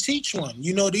 each one teach one.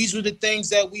 You know, these were the things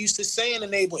that we used to say in the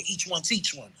neighborhood, each one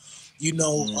teach one. You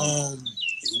know,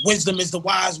 wisdom is the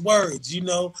wise words, you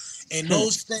know, and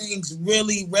those things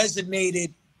really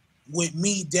resonated with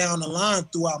me down the line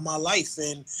throughout my life.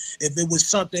 And if it was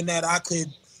something that I could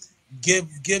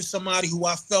give somebody who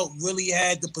I felt really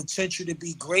had the potential to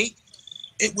be great,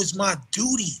 it was my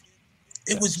duty.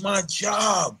 It was my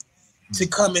job to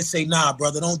come and say, nah,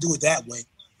 brother, don't do it that way.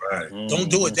 Right. Don't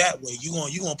do it that way. You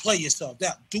gonna play yourself.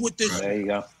 Do it this way. There you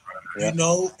go. You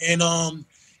know, and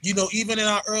you know, even in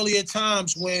our earlier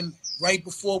times when right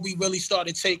before we really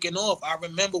started taking off, I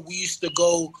remember we used to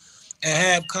go and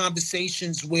have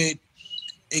conversations with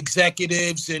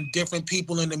executives and different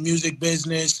people in the music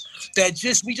business that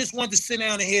we just wanted to sit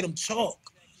down and hear them talk.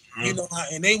 You know,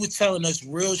 and they were telling us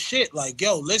real shit like,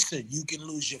 yo, listen, you can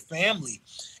lose your family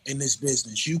in this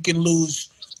business. You could lose,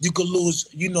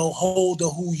 you know, hold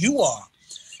of who you are,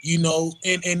 you know,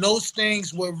 and those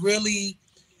things were really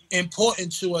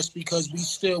important to us because we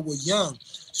still were young.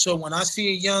 So when I see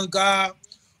a young guy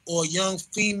or a young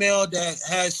female that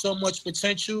has so much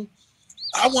potential,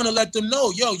 I want to let them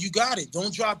know, yo, you got it.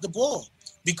 Don't drop the ball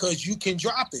because you can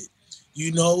drop it.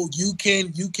 You know, you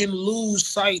can lose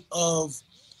sight of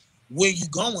where you're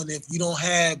going if you don't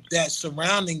have that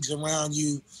surroundings around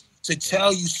you to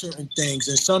tell you certain things.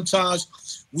 And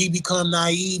sometimes we become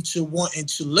naive to wanting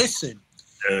to listen,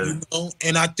 you know,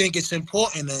 and I think it's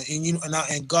important.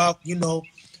 And God, you know,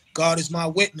 God is my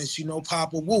witness, you know,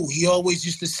 Papa Wu. He always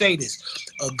used to say this: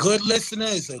 a good listener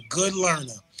is a good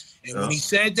learner. And when he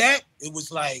said that, it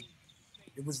was like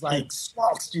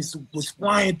sparks just was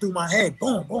flying through my head.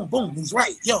 Boom, boom, boom. He's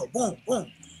right. Yo, boom,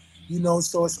 boom. You know,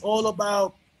 so it's all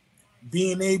about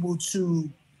being able to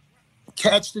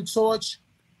catch the torch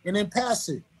and then pass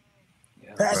it.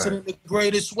 Pass it in the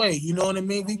greatest way. You know what I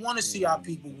mean? We want to see our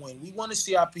people win. We want to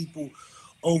see our people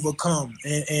overcome.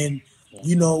 And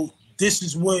you know, this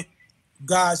is what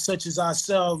guys such as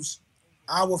ourselves,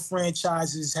 our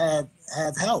franchises have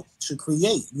helped to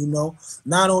create, you know,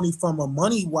 not only from a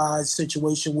money-wise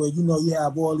situation where, you know, you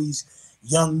have all these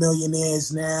young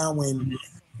millionaires now and,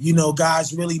 you know,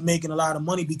 guys really making a lot of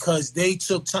money because they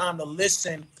took time to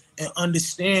listen and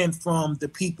understand from the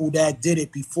people that did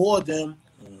it before them,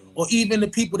 or even the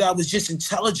people that was just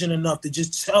intelligent enough to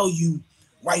just tell you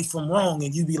right from wrong,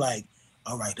 and you be like,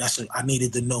 all right, I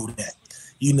needed to know that.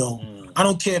 You know, I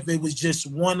don't care if it was just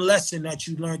one lesson that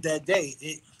you learned that day.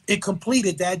 It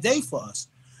completed that day for us.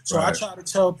 So I try to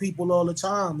tell people all the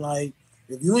time, like,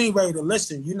 if you ain't ready to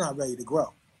listen, you're not ready to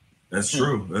grow. That's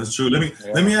true. That's true. Let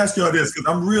me ask y'all this, because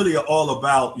I'm really all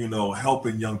about, you know,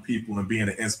 helping young people and being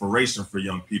an inspiration for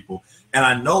young people. And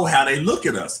I know how they look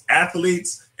at us,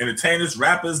 athletes, entertainers,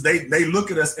 rappers. They look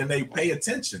at us and they pay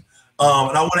attention.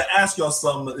 And I want to ask y'all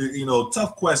some, you know,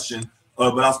 tough question.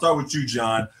 But I'll start with you,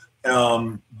 John.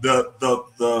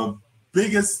 The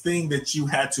biggest thing that you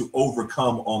had to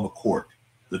overcome on the court,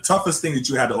 the toughest thing that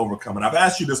you had to overcome, and I've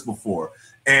asked you this before,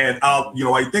 and while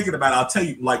you're thinking about it, I'll tell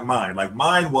you like mine. Like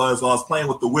mine was, while I was playing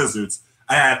with the Wizards,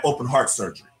 I had open heart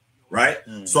surgery, right?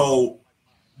 So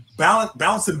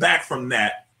bouncing back from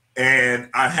that, and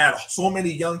I had so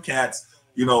many young cats,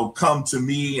 you know, come to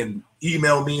me and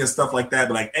email me and stuff like that,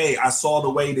 but like, hey, I saw the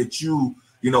way that you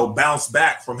know, bounced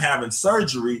back from having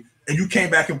surgery, and you came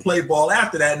back and played ball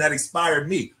after that, and that inspired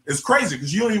me. It's crazy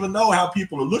because you don't even know how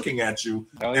people are looking at you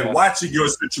and watching your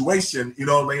situation, you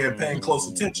know what I mean, and paying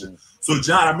close attention. So,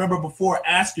 John, I remember before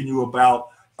asking you about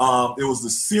it was the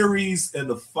series and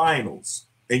the finals,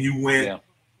 and you went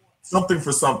something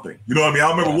for something. You know what I mean? I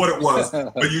don't remember what it was,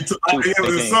 but you took it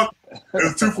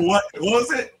was 2 for what? What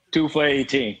was it? 2 for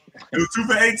 18. It was 2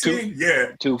 for 18?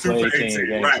 Yeah. 2 for 18,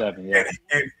 game right. 7, yeah.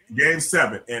 And game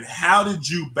 7. And how did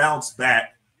you bounce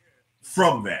back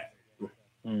from that?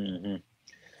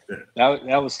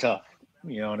 That was tough.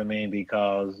 You know what I mean?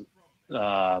 Because, you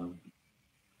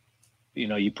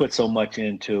know, you put so much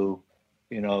into,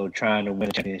 you know, trying to win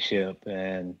a championship,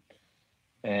 and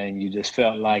you just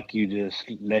felt like you just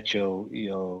let your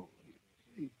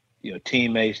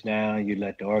teammates down, you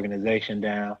let the organization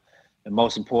down. And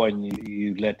most important,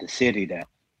 you let the city down.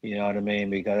 You know what I mean?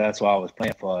 Because that's what I was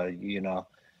playing for. You know,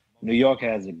 New York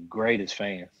has the greatest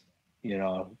fans. You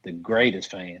know, the greatest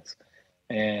fans,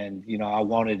 and you know, I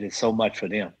wanted it so much for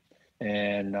them.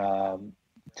 And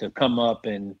to come up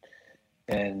and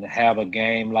have a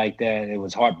game like that, it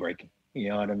was heartbreaking. You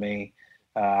know what I mean?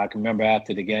 I can remember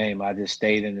after the game, I just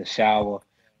stayed in the shower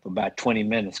for about 20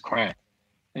 minutes crying.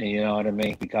 And you know what I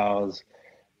mean? Because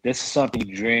this is something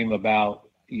you dream about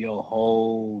your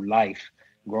whole life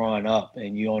growing up,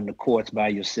 and you're on the courts by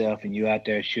yourself, and you're out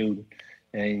there shooting,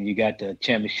 and you got the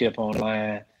championship on the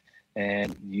line,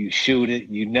 and you shoot it,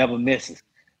 you never miss it.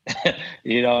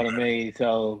 You know what I mean?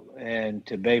 So, and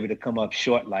to be able to come up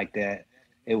short like that,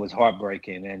 it was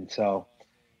heartbreaking. And so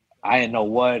I didn't know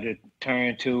what to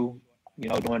turn to, you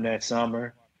know, during that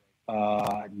summer.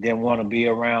 Didn't want to be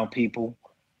around people,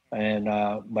 and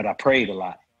but I prayed a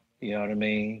lot, you know what I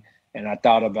mean? And I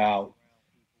thought about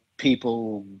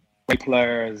people, great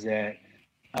players that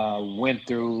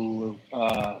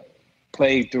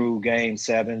played through game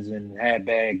 7s and had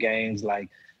bad games, like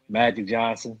Magic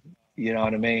Johnson, you know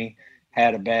what I mean?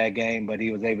 Had a bad game, but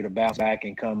he was able to bounce back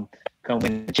and come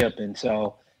win the chip. And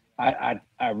so I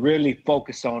really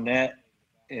focused on that.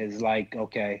 Is like,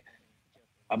 okay,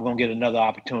 I'm going to get another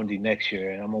opportunity next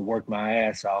year, and I'm going to work my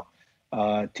ass off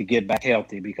to get back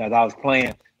healthy, because I was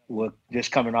playing was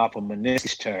just coming off a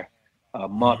meniscus tear a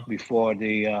month before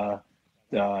the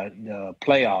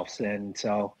playoffs, and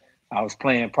so I was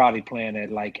probably playing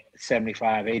at like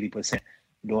 75, 80%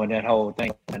 doing that whole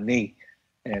thing on my knee.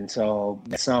 And so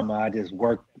that summer I just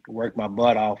worked my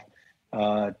butt off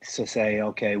to say,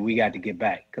 okay, we got to get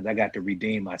back because I got to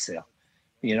redeem myself.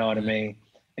 You know what I mean?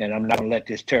 And I'm not gonna let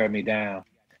this tear me down.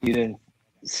 You didn't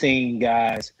seen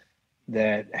guys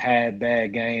that had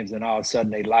bad games and all of a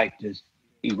sudden their life just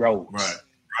erodes. Right.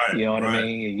 You know what I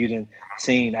mean? You didn't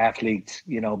seen athletes,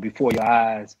 before your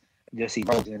eyes just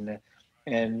erode.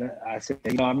 And I said,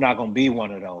 I'm not gonna be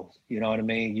one of those. You know what I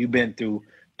mean? You've been through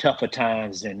tougher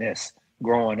times than this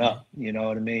growing up. You know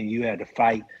what I mean? You had to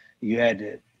fight. You had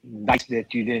to nights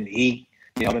that you didn't eat.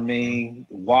 You know what I mean?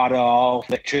 Water off,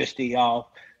 electricity off,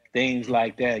 things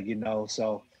like that.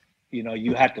 So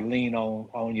you have to lean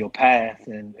on your path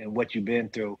and what you've been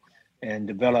through and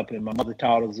develop. And my mother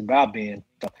taught us about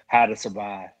how to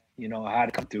survive, how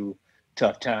to come through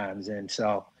tough times. And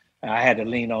so I had to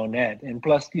lean on that. And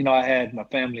plus, I had my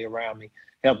family around me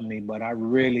helping me, but I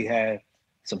really had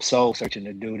some soul searching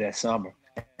to do that summer.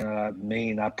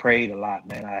 I prayed a lot,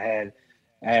 man. I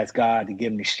asked God to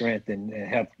give me strength and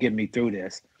help get me through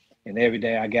this. And every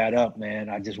day I got up, man,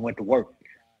 I just went to work.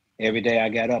 Every day I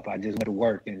got up, I just went to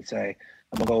work and say,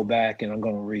 I'm going to go back and I'm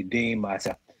going to redeem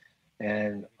myself.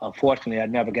 And unfortunately, I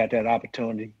never got that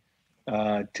opportunity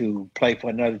to play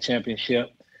for another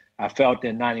championship. I felt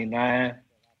in 99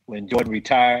 when Jordan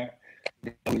retired,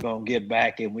 that we were going to get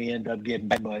back, and we ended up getting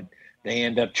back, but they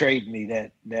ended up trading me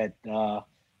that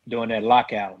during that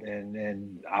lockout.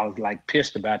 And I was like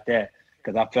pissed about that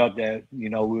because I felt that, we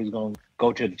was going to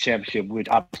go to the championship, which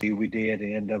obviously we did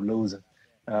and ended up losing.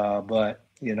 But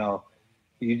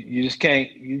you just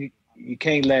can't you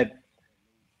can't let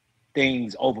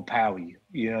things overpower you.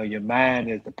 Your mind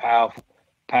is the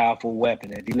powerful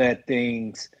weapon. If you let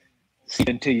things seep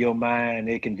into your mind,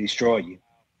 it can destroy you.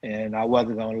 And I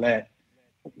wasn't gonna let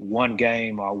one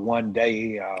game or one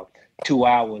day or 2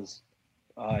 hours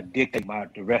dictate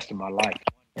the rest of my life.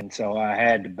 And so I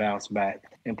had to bounce back.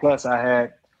 And plus I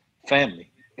had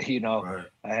family, I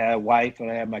had a wife and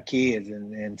I had my kids.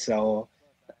 And so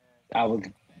I was,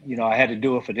 I had to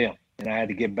do it for them, and I had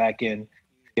to get back in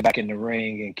the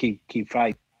ring and keep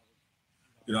fighting.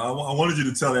 I wanted you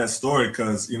to tell that story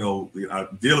because,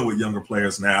 I'm dealing with younger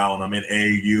players now, and I'm in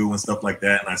AAU and stuff like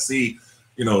that, and I see,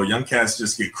 young cats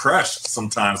just get crushed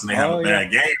sometimes when they have a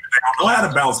bad game. They don't know how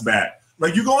to bounce back.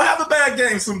 Like, you're going to have a bad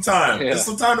game sometime. Yeah. And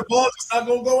sometimes the ball's just not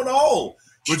going to go in the hole,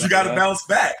 but you got to bounce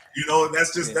back.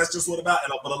 That's just what about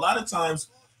it. But a lot of times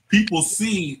people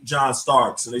see John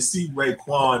Starks and they see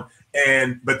Raekwon,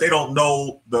 but they don't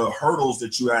know the hurdles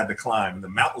that you had to climb and the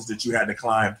mountains that you had to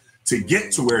climb to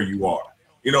get to where you are.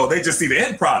 They just see the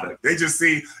end product. They just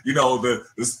see,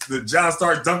 the John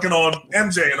Starks dunking on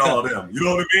MJ and all of them. You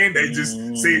know what I mean? They just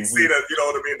see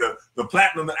the, the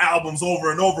platinum albums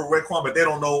over and over, Raekwon, but they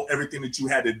don't know everything that you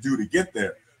had to do to get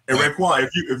there. And Raekwon,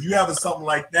 if you have something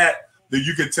like that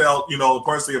you could tell,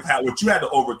 personally of what you had to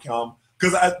overcome.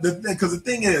 Because the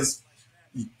thing is,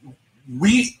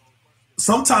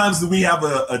 sometimes we have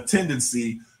a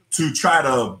tendency to try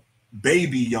to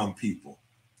baby young people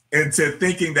into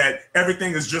thinking that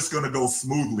everything is just going to go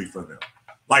smoothly for them.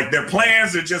 Like their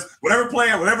plans are just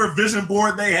whatever vision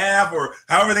board they have or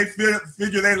however they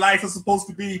figure their life is supposed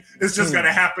to be, it's just going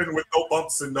to happen with no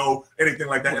bumps and no anything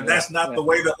like that. And that's not the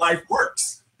way that life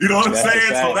works. You know what I'm saying?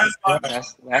 Society.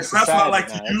 So that's why I like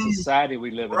to use society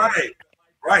we live in.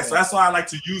 Right. So that's why I like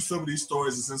to use some of these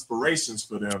stories as inspirations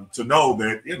for them to know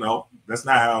that, that's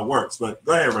not how it works. But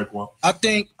go ahead, Raekwon. I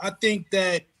think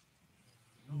that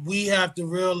we have to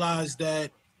realize that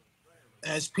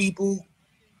as people,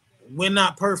 we're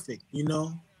not perfect,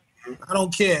 I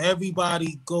don't care.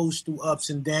 Everybody goes through ups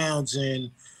and downs, and,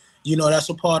 that's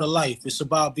a part of life. It's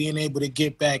about being able to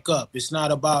get back up. It's not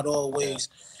about always,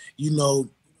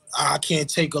 I can't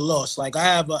take a loss. Like I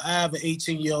have an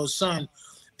 18-year-old son,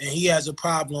 and he has a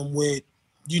problem with,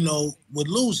 with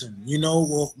losing,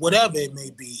 or whatever it may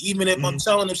be. Even if I'm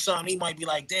telling him something, he might be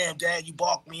like, damn, Dad, you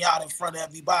barked me out in front of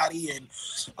everybody. And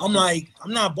I'm like,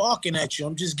 I'm not barking at you.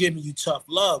 I'm just giving you tough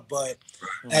love. But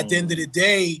at the end of the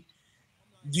day,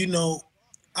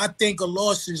 I think a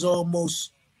loss is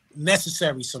almost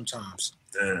necessary sometimes,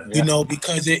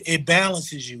 because it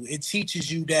balances you. It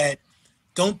teaches you that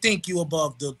don't think you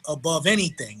above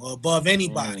anything or above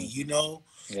anybody,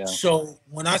 Yeah. So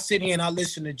when I sit here and I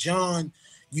listen to John,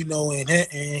 and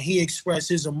he expressed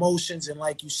his emotions, and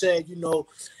like you said,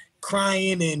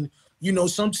 crying, and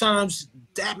sometimes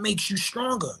that makes you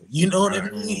stronger. You know what I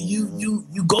mean?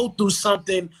 You go through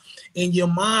something in your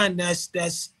mind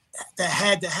that's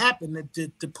had to happen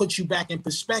to put you back in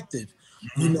perspective.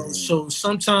 You know, so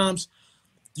sometimes,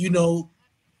 you know,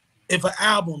 if an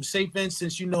album, say for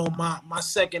instance, you know, my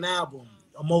second album,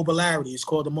 Immobilarity, it's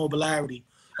called Immobilarity.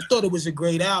 I thought it was a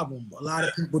great album. A lot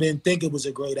of people didn't think it was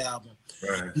a great album.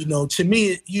 Right. You know, to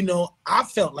me, you know, I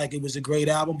felt like it was a great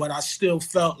album, but I still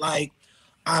felt like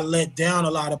I let down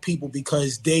a lot of people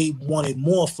because they wanted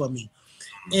more from me.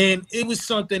 And it was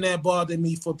something that bothered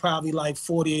me for probably like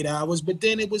 48 hours. But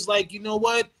then it was like, you know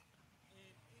what?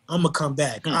 I'm going to come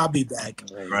back. I'll be back.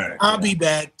 Right. I'll be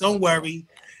back. Don't worry.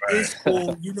 Right. It's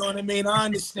cool. You know what I mean? I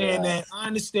understand that. I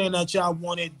understand that y'all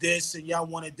wanted this and y'all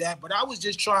wanted that. But I was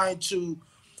just trying to,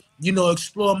 you know,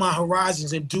 explore my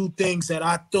horizons and do things that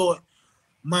I thought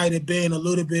might have been a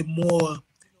little bit more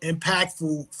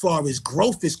impactful as far as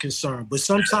growth is concerned. But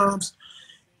sometimes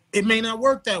it may not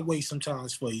work that way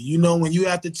sometimes for you. You know, when you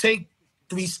have to take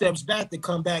 3 steps back to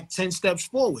come back 10 steps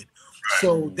forward.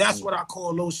 So that's what I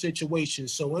call those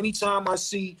situations. So anytime I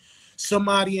see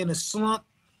somebody in a slump,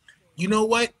 you know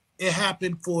what? It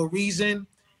happened for a reason,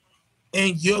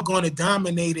 and you're going to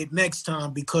dominate it next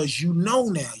time because you know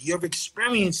now. You've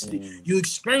experienced it. You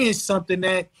experienced something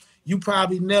that you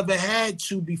probably never had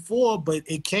to before, but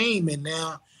it came, and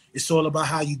now it's all about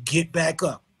how you get back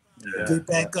up. Get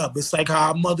back up. It's like how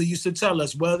our mother used to tell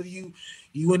us, whether you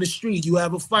in the street, you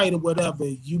have a fight or whatever,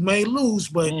 you may lose,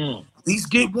 but at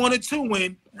least get 1 or 2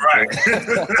 in. Right.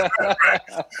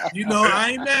 You know,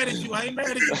 I ain't mad at you. I ain't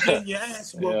mad at you getting your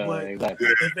ass whooped, but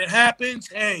if it happens,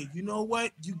 hey, you know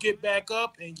what? You get back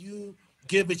up and you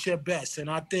give it your best.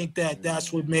 And I think that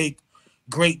that's what make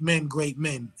great men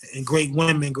and great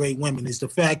women is the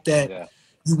fact that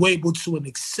you able to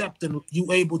accept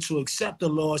the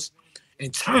loss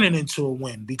and turn it into a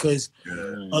win, because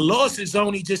a loss is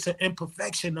only just an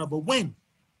imperfection of a win.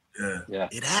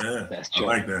 It happens. That's true.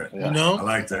 I like that. You know, I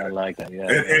like that. I like that. Yeah.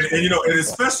 And you know, and it's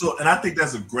special, and I think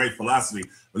that's a great philosophy.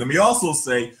 But let me also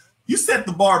say, you set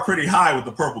the bar pretty high with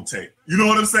the purple tape. You know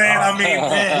what I'm saying? I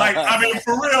mean,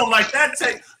 for real, like that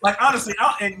tape. Like honestly,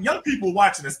 and young people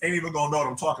watching this ain't even gonna know what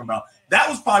I'm talking about. That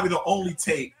was probably the only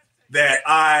tape that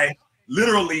I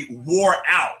literally wore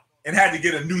out and had to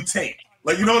get a new tape.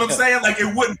 Like, you know what I'm saying? Like,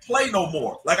 it wouldn't play no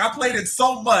more. Like, I played it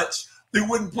so much, it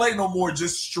wouldn't play no more,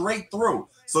 just straight through.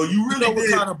 So you really know what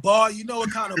kind of bar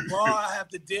I have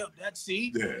to deal.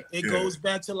 It goes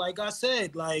back to, like I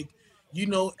said, like, you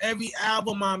know, every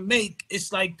album I make,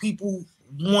 it's like people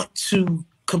want to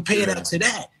compare that to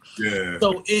that. Yeah.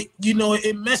 So it, you know,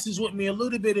 it messes with me a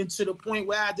little bit, and to the point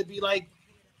where I had to be like,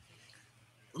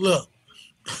 look,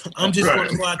 I'm just going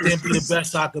to go out there and be the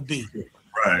best I could be.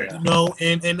 Right. You know,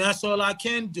 and that's all I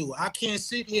can do. I can't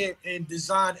sit here and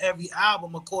design every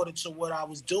album according to what I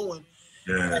was doing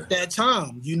at that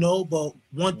time, you know. But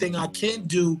one thing I can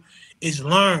do is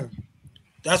learn.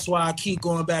 That's why I keep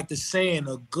going back to saying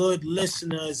a good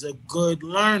listener is a good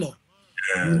learner.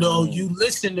 You know, you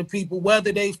listen to people,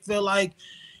 whether they feel like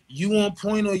you on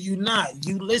point or you not.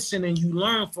 You listen and you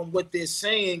learn from what they're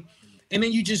saying, and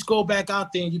then you just go back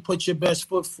out there and you put your best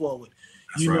foot forward.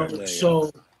 That's you know, so.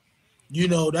 You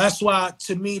know, that's why,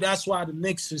 to me, that's why the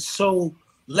Knicks is so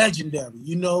legendary.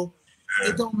 You know,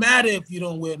 it don't matter if you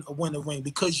don't win a ring,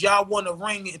 because y'all won a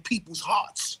ring in people's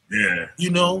hearts. Yeah.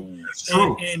 You know, that's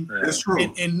true. That's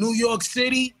true. In New York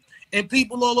City and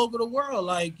people all over the world,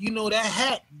 like, you know, that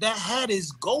hat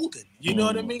is golden. You know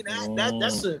what I mean?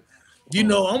 That's a, you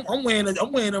know, I'm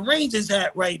wearing a Rangers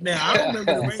hat right now. I don't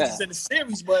remember the Rangers in the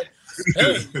series, but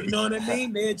hey, you know what I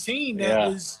mean? They're a team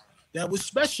that was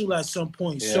special at some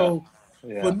point. So.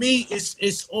 For me,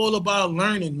 it's all about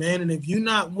learning, man. And if you're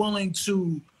not willing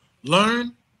to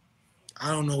learn, I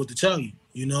don't know what to tell you,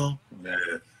 you know? Yeah.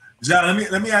 John,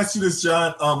 let me ask you this,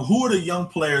 John. Who are the young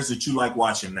players that you like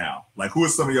watching now? Like, who are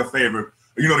some of your favorite?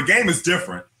 You know, the game is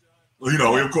different. You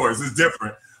know, of course, it's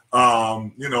different.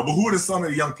 You know, but who are some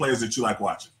of the young players that you like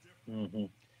watching?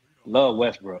 Love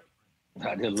Westbrook.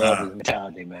 I just love his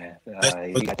mentality, man.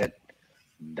 He got that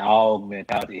dog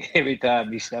mentality. Every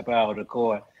time he step out of the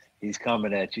court, he's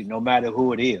coming at you, no matter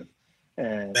who it is.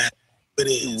 And it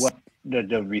is. What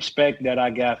the respect that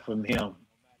I got from him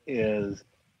is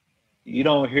you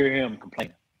don't hear him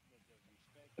complaining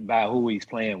about who he's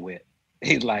playing with.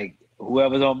 He's like,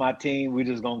 whoever's on my team, we're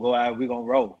just gonna go out, we're gonna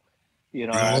roll. You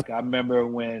know, I remember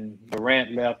when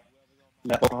Durant left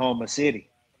Oklahoma City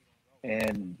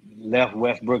and left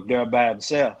Westbrook there by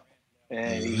himself,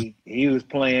 and he was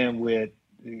playing with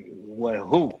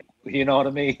who? You know what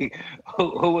I mean?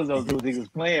 Who was those dudes he was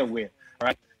playing with,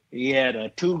 right? He had a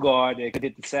 2-guard that could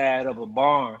hit the side of a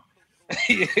barn,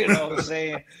 you know what I'm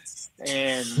saying?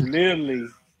 And literally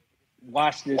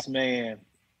watch this man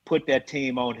put that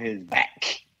team on his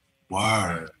back.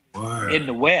 Word. In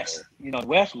the West. You know, the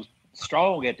West was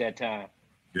strong at that time.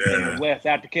 In the West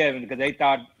after Kevin, because they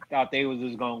thought they was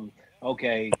just going,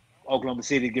 okay, Oklahoma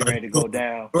City getting ready to go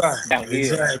down here.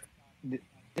 Exactly.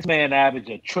 This man averaged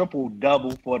a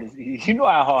triple-double for the – you know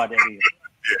how hard that is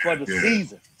for the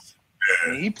season.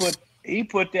 And he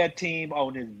put that team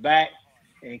on his back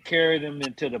and carried them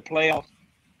into the playoffs.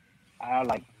 I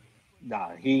like,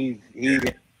 he's you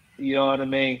know what I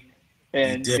mean?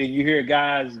 And then you hear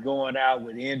guys going out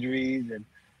with injuries,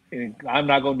 and I'm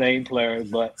not going to name players,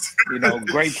 but, you know,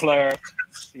 great player,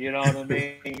 you know what I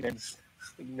mean? And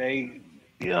they –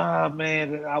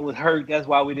 man, I was hurt. That's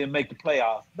why we didn't make the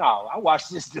playoffs. No, I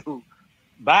watched this dude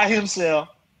by himself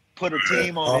put a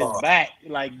team on his back,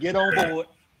 like, get on board.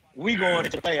 We going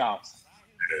to the playoffs.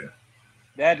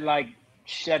 That, like,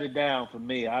 shut it down for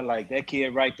me. I like that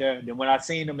kid right there. Then when I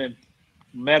seen him and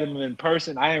met him in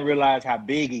person, I didn't realize how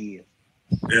big he is.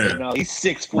 You know, he's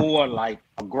 6'4", like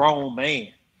a grown man.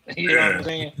 You know what I'm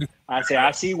saying? I said, I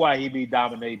see why he be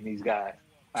dominating these guys.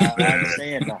 I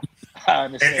understand now. I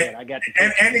understand. I got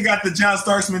the and he got the John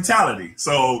Starks mentality.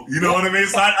 So you know what I mean.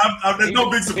 So there's no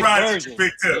big surprise.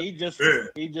 He's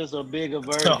just a bigger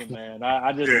version, man.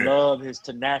 I just love his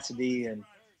tenacity, and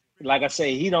like I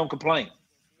say, he don't complain.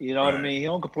 You know what I mean? He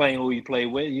don't complain who he play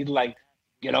with. He's like,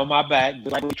 get on my back,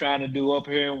 like we're trying to do up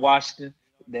here in Washington.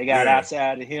 They got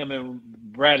outside of him and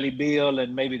Bradley Beal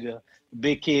and maybe the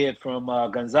big kid from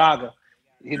Gonzaga.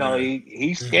 You know,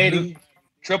 he's steady,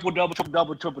 triple-double.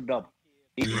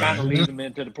 He's trying to lead them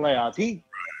into the playoffs. He's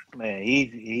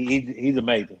amazing.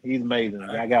 He's amazing.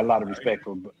 I got a lot of respect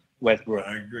for Westbrook.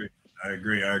 I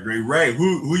agree. Ray,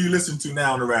 who you listen to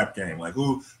now in the rap game? Like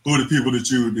who are the people that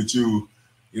you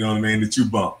know what I mean, that you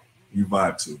bump, you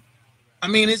vibe to? I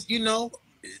mean, it's, you know,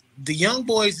 the young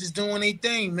boys is doing their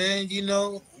thing, man. You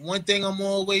know, one thing I'm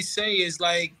always say is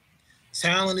like,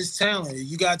 talent is talent.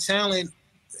 You got talent,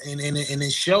 and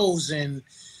it shows. And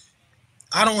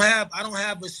I don't have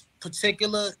a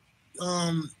particular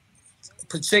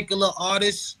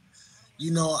artist.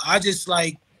 You know, I just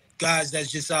like guys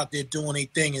that's just out there doing their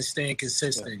thing and staying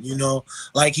consistent. You know,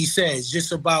 like he said, it's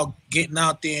just about getting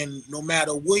out there, and no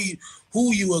matter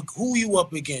who you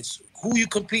up against, who you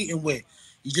competing with,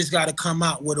 you just got to come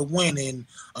out with a win. And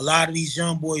a lot of these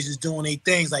young boys is doing their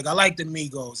things. Like, I like the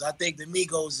Migos. I think the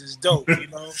Migos is dope, you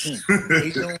know.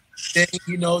 They doing their thing,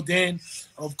 you know. Then,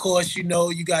 of course, you know,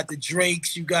 you got the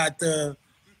Drakes. You got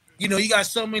you got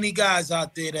so many guys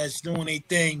out there that's doing their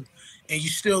thing. And you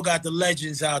still got the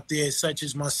legends out there, such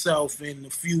as myself and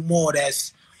a few more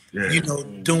that's, you know,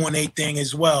 doing their thing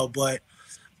as well. But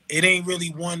it ain't really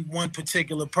one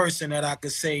particular person that I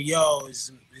could say, yo,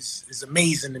 is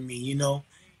amazing to me, you know.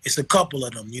 It's a couple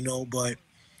of them, you know, but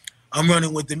I'm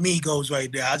running with the Migos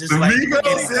right there. I just like Migos,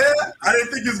 I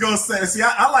didn't think he was gonna say. See,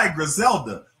 I like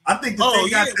Griselda. I think that they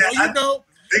got that. Well, you know,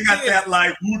 they got that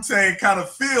like Wu-Tang kind of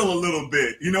feel a little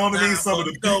bit. You know what I mean? Some of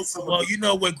the beats. You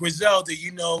know, with Griselda,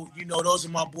 you know, those are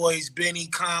my boys, Benny,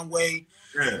 Conway,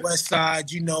 West Side.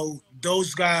 You know,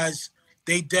 those guys,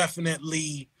 they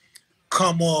definitely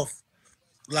come off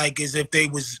like as if they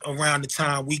was around the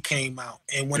time we came out.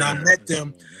 And when I met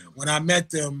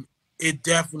them, it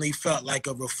definitely felt like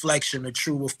a reflection, a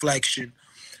true reflection.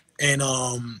 And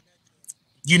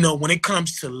you know, when it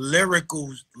comes to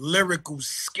lyrical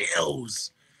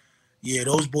skills, yeah,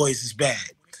 those boys is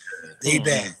bad. They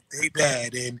bad.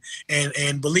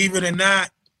 And believe it or not,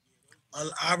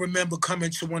 I remember coming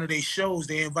to one of their shows.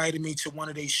 They invited me to one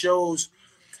of their shows,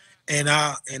 and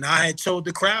I had told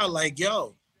the crowd, like,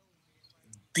 yo,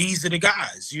 these are the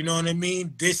guys. You know what I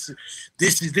mean? This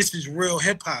is real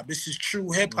hip hop. This is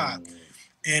true hip hop.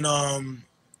 And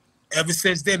ever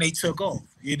since then, they took off.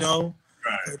 You know,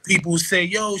 people say,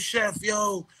 yo, Chef,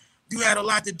 yo, you had a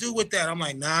lot to do with that. I'm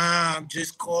like, nah, I'm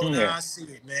just calling how I see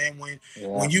it, man.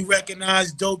 When you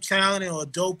recognize dope talent or a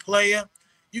dope player,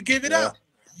 you give it up.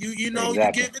 You know, you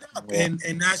give it up.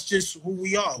 And that's just who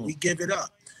we are. We give it up.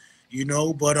 You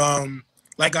know, but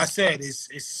like I said,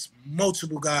 it's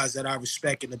multiple guys that I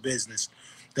respect in the business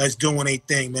that's doing their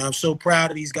thing, man. I'm so proud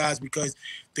of these guys because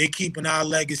they're keeping our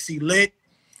legacy lit.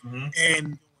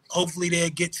 And hopefully they'll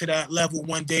get to that level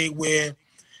one day where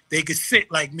they could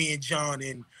sit like me and John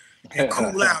and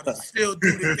cool out and still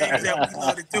do the things that we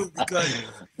love to do because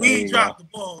we ain't dropped the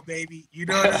ball, baby. You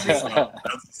know what I mean?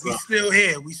 We still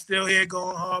here. We still here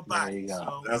going hard body.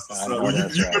 So.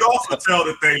 You could also tell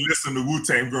that they listened to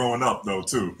Wu-Tang growing up, though,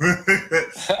 too.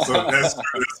 So that's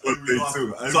what they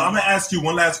do. So I'm going to ask you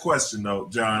one last question, though,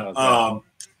 John.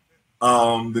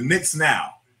 The Knicks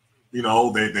now, you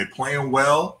know, they're playing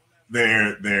well.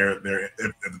 If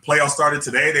the playoffs started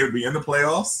today, they would be in the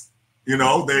playoffs. You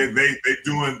know, they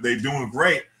doing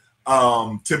great.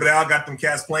 Thibodeau got them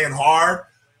cats playing hard.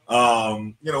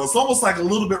 You know, it's almost like a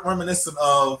little bit reminiscent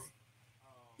of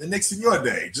the Knicks in your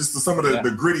day, just some of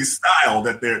the gritty style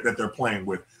that they're playing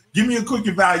with. Give me a quick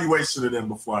evaluation of them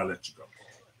before I let you go.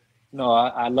 No,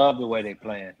 I love the way they're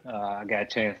playing. I got a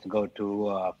chance to go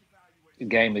to the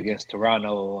game against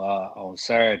Toronto on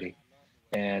Saturday,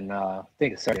 and I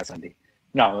think it's Saturday or Sunday.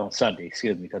 No, on Sunday,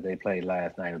 excuse me, because they played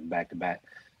last night back-to-back.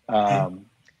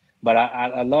 But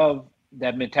I love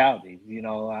that mentality. You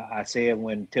know, I said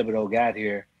when Thibodeau got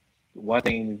here, one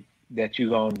thing that you're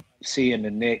going to see in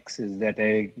the Knicks is that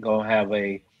they're going to have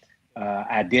a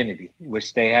identity,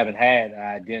 which they haven't had an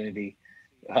identity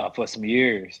for some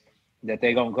years, that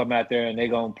they're going to come out there and they're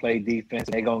going to play defense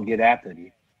and they're going to get after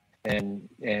you.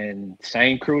 And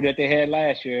same crew that they had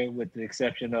last year, with the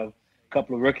exception of a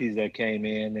couple of rookies that came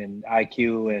in, and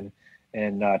IQ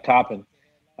and Toppin,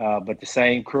 but the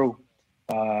same crew.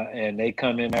 And they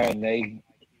come in there and they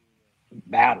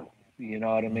battle. You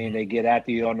know what I mean? They get after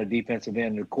you on the defensive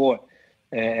end of the court.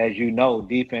 As you know,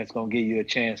 defense going to give you a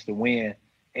chance to win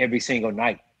every single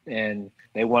night. And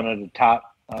they one of the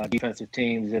top defensive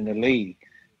teams in the league.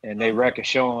 And they record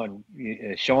showing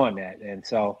that. And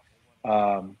so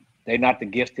they're not the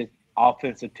gifted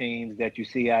offensive teams that you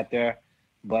see out there,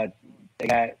 but they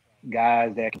got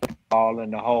guys that can put the ball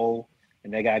in the hole,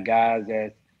 and they got guys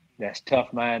that's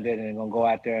tough-minded and going to go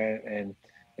out there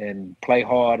and play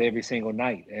hard every single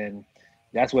night. And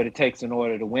that's what it takes in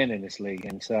order to win in this league.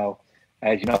 And so,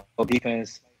 as you know,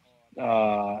 defense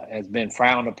has been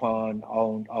frowned upon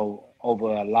over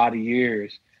a lot of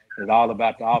years. It's all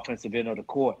about the offensive end of the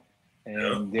court.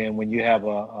 And then when you have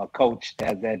a coach that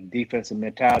has that defensive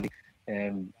mentality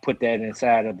and put that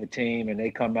inside of the team, and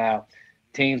they come out,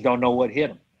 teams don't know what hit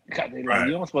them. Like,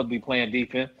 you don't supposed to be playing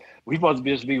defense. We're supposed to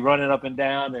just be running up and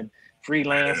down and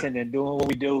freelancing and doing what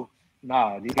we do.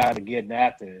 Nah, these guys are getting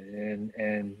after it.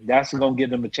 And that's going to give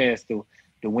them a chance to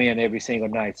win every single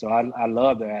night. So I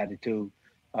love their attitude.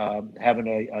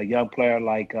 Having a young player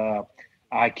like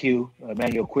IQ,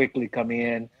 Emmanuel Quickly, come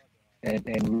in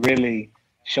and really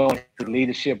showing the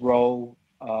leadership role.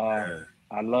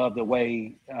 I love the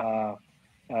way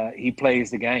he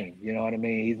plays the game. You know what I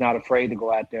mean? He's not afraid to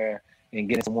go out there and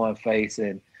get in someone's face.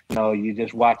 And, you know, you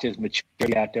just watch his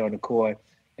maturity out there on the court.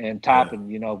 And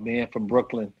Toppin, you know, being from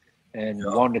Brooklyn and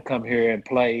wanting to come here and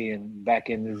play and back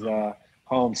in his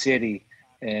home city.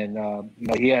 And, you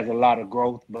know, he has a lot of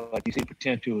growth, but you see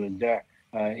potential is there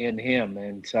in him.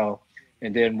 And so,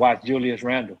 and then watch Julius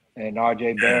Randle and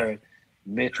R.J. Barrett,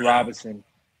 Mitch Robinson,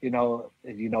 you know,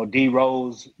 D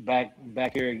Rose back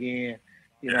here again.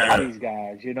 You know, all these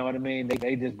guys, you know what I mean?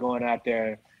 They just going out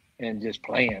there and just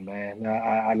playing, man.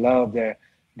 I love their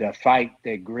fight,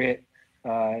 their grit,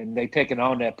 and they taking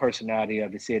on that personality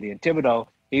of the city. And Thibodeau,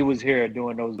 he was here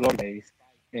during those glory days,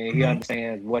 and he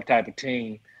understands what type of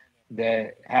team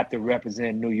that have to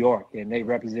represent New York, and they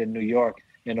represent New York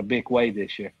in a big way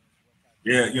this year.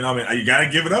 Yeah, you know what I mean? You got to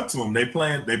give it up to them. They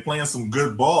playing some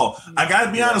good ball. I got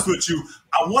to be honest with you.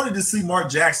 I wanted to see Mark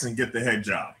Jackson get the head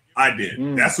job. I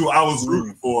did. That's who I was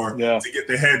rooting for to get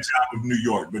the head job of New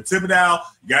York. But Thibodeau,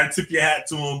 you got to tip your hat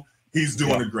to him. He's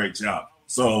doing a great job.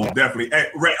 So definitely. Hey,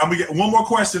 Ray, I'm going to get one more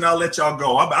question. I'll let y'all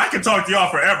go. I can talk to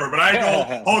y'all forever, but I ain't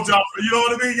going to hold y'all. You know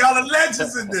what I mean? Y'all are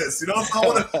legends in this. You know, so I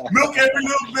want to milk every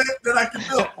little bit that I can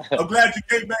milk. I'm glad you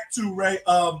came back too, Ray.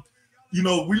 You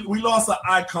know, we lost an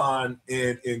icon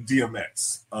in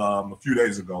DMX a few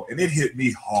days ago, and it hit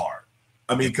me hard.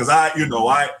 I mean, because I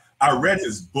read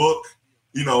his book,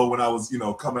 you know, when I was, you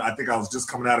know, I think I was just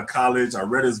coming out of college. I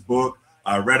read his book.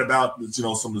 I read about, you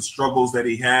know, some of the struggles that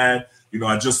he had. You know,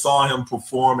 I just saw him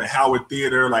perform at Howard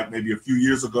Theater like maybe a few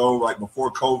years ago, like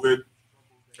before COVID.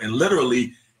 And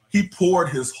literally, he poured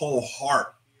his whole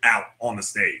heart out on the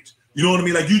stage. You know what I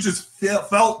mean? Like, you just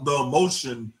felt the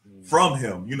emotion from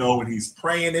him, you know, and he's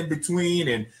praying in between,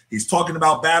 and he's talking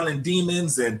about battling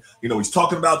demons, and, you know, he's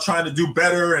talking about trying to do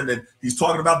better, and then he's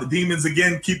talking about the demons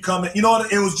again keep coming. You know,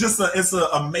 it was just it's an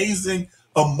amazing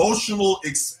emotional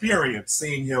experience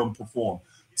seeing him perform.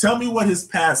 Tell me what his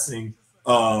passing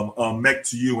meant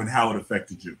to you and how it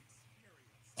affected you.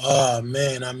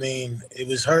 Man, I mean, it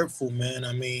was hurtful, man.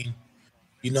 I mean,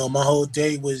 you know, my whole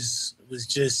day was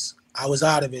just, I was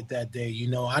out of it that day. You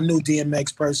know, I knew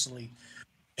DMX personally.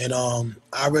 And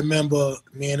I remember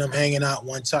me and him hanging out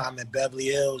one time at Beverly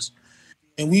Hills,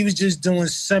 and we was just doing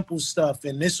simple stuff.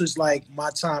 And this was like my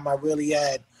time I really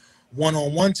had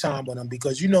one-on-one time with him,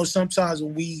 because, you know, sometimes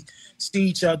when we see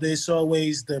each other, it's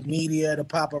always the media, the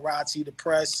paparazzi, the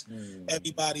press,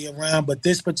 everybody around. But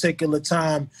this particular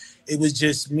time, it was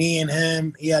just me and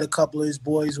him. He had a couple of his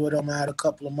boys with him. I had a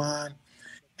couple of mine.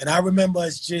 And I remember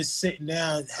us just sitting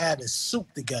down having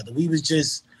soup together. We was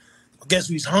just, I guess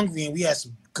we was hungry, and we had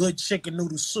some good chicken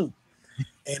noodle soup.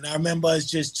 And I remember us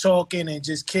just talking and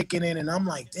just kicking in. And I'm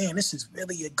like, damn, this is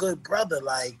really a good brother.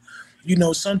 Like, you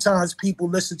know, sometimes people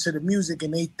listen to the music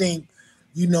and they think,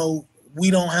 you know,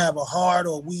 we don't have a heart,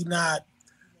 or we not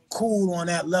cool on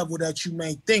that level that you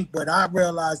may think. But I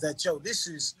realized that, yo, this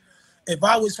is, if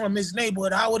I was from his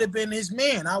neighborhood, I would have been his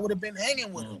man. I would have been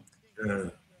hanging with him. Yeah.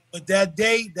 But that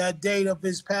day of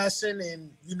his passing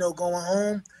and, you know, going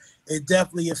home, it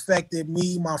definitely affected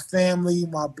me, my family,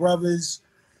 my brothers,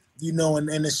 you know, and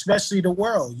especially the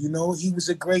world. You know, he was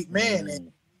a great man,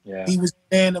 and he was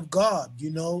a man of God, you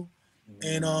know.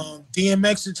 And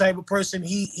DMX, the type of person,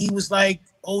 he was like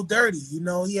Old Dirty, you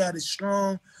know. He had a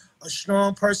strong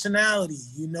personality,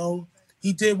 you know.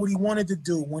 He did what he wanted to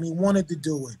do when he wanted to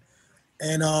do it.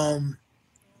 And,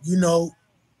 you know,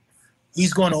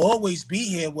 he's going to always be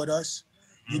here with us.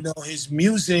 You know, his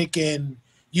music, and,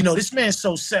 you know, this man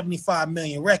sold 75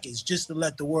 million records, just to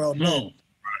let the world know.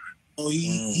 So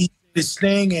he did his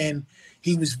thing, and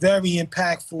he was very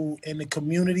impactful in the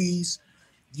communities,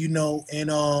 you know.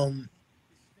 And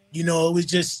you know, it was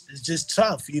just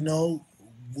tough, you know.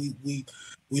 We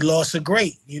lost a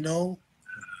great, you know.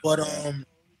 But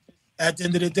at the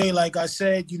end of the day, like I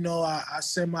said, you know, I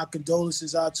send my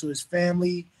condolences out to his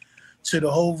family, to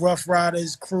the whole Rough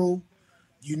Riders crew.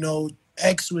 You know,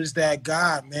 X was that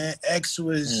guy, man. X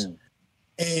was,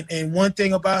 and one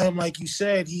thing about him, like you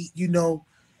said, he, you know,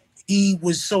 he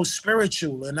was so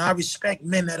spiritual, and I respect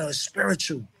men that are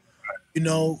spiritual. You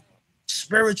know,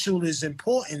 spiritual is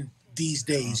important these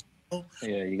days. You know?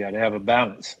 Yeah, you got to have a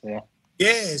balance. Yeah,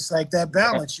 it's like that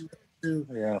balance. You have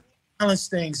to balance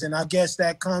things, and I guess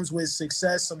that comes with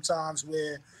success sometimes,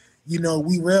 where, you know,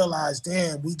 we realize,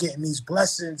 damn, we getting these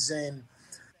blessings and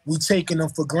we taking them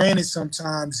for granted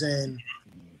sometimes. And,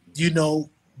 you know,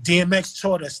 DMX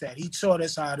taught us that. He taught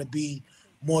us how to be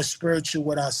more spiritual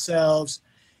with ourselves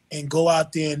and go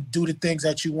out there and do the things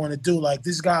that you want to do. Like,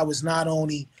 this guy was not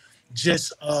only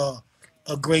just a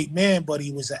great man, but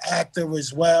he was an actor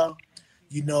as well.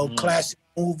 You know, classic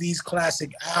movies,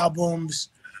 classic albums,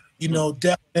 you know,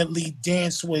 definitely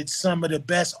danced with some of the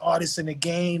best artists in the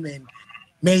game and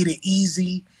made it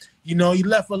easy. You know, he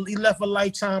left a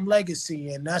lifetime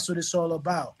legacy, and that's what it's all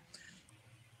about.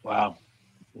 Wow.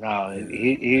 No,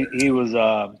 he was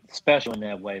special in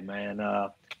that way, man.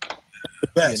 The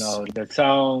best. You know, the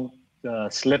song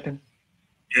 "Slipping."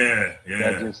 Yeah.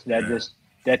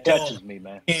 That touches me,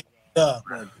 man. That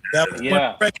was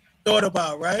what you thought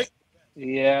about, right?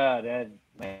 Yeah, that,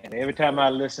 man. Every time I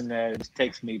listen to that, it just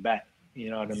takes me back. You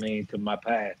know what I mean, to my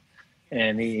past,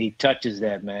 and he touches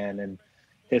that, man. And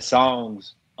his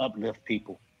songs uplift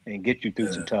people and get you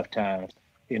through some tough times.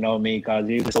 You know what I mean? Because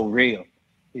he was so real.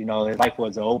 You know, his life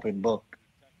was an open book.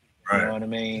 Right. You know what I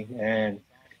mean? And,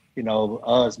 you know,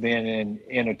 us being in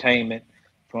entertainment,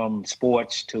 from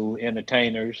sports to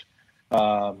entertainers,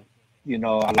 you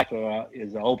know, our life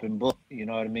is an open book. You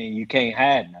know what I mean? You can't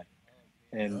hide nothing.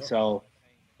 And so,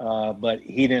 but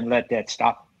he didn't let that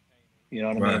stop him. You know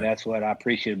what I mean? That's what I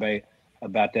appreciate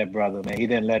about that brother, man. He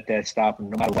didn't let that stop him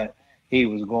no matter what he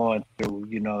was going through.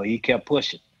 You know, he kept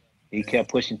pushing. He kept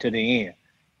pushing to the end.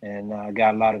 And I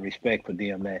got a lot of respect for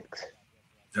DMX.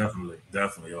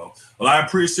 Definitely, y'all. Well, I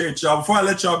appreciate y'all. Before I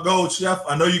let y'all go, Chef,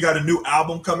 I know you got a new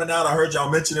album coming out. I heard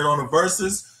y'all mention it on the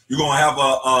Verses. You're gonna have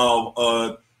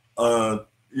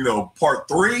you know, part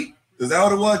 3. Is that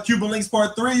what it was? Cuban Links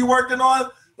part 3 you working on?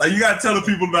 Like, you gotta tell the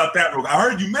people about that. I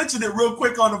heard you mention it real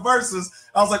quick on the Verses.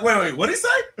 I was like, wait, what did he say?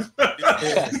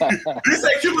 Did he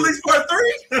say Cuban Links part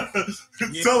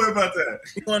 3? Tell me about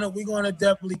that. We're gonna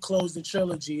definitely close the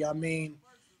trilogy. I mean,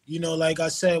 you know, like I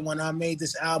said, when I made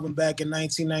this album back in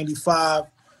 1995,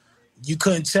 you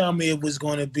couldn't tell me it was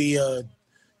going to be a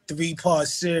 3-part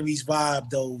series vibe,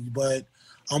 though. But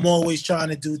I'm always trying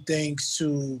to do things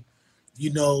to,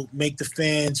 you know, make the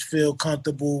fans feel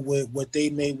comfortable with what they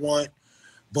may want.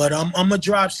 But I'm going to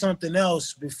drop something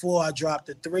else before I drop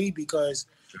the 3, because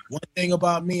one thing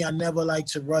about me, I never like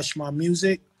to rush my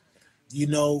music, you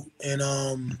know, and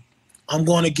I'm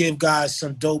going to give guys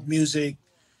some dope music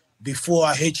before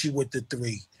I hit you with the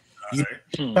 3. You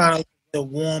kind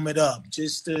of warm it up,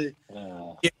 just to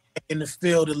get in the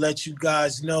field to let you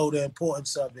guys know the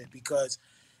importance of it, because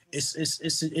it's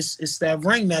that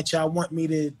ring that y'all want me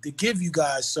to give you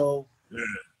guys. So I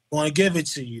want to give it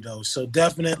to you, though. So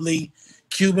definitely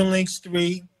Cuban Links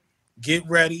 3, get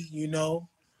ready,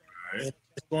 Right.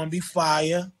 It's going to be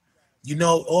fire.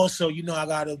 Also, I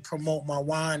got to promote my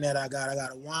wine that I got. I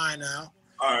got a wine out.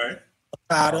 All right.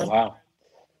 Licata. Oh, wow.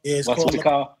 Yeah, it's What's called it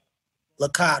called?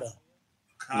 Licata.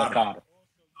 Licata.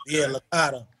 Yeah,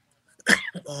 Licata.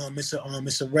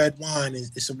 It's a red wine.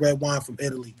 It's a red wine from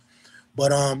Italy.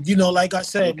 But like I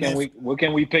said, Where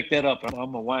can we pick that up?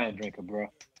 I'm a wine drinker, bro.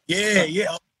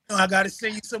 Yeah. I got to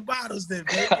send you some bottles then,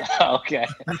 baby. Okay.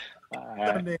 All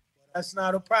right. That's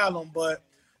not a problem, but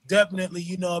definitely,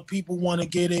 if people want to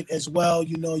get it as well,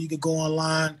 you could go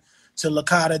online to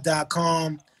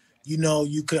licata.com.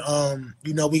 You can,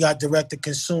 we got direct to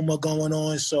consumer going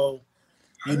on. So,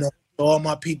 all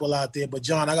my people out there. But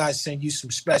John, I got to send you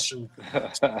some special.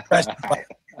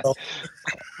 All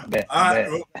right,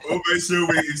 we'll make sure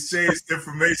we exchange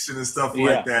information and stuff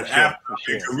like that after.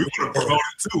 Because we want to promote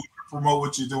it too. Promote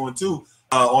what you're doing too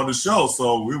on the show.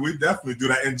 So we definitely do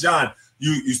that. And John,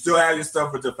 you still have your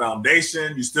stuff with the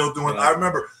foundation. You still doing. I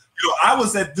remember, I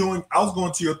was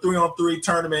going to your 3-on-3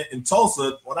 tournament in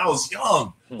Tulsa when I was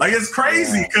young. Like, it's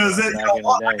crazy because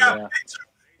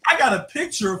I got a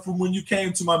picture from when you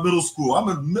came to my middle school.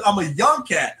 I'm a young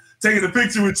cat taking a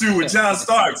picture with you with John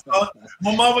Starks.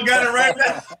 My mama got it right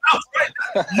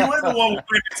there. You were the one with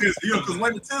Wayne Tisdale, because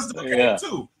Wayne Tisdale came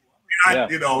too.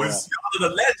 It's y'all are the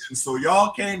legends. So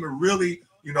y'all came and really,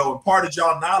 imparted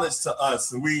y'all knowledge to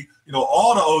us. And we,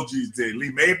 all the OGs did.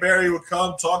 Lee Mayberry would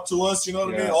come talk to us, you know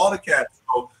what I mean? All the cats.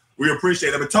 So we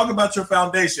appreciate it. But talk about your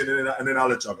foundation, and then I'll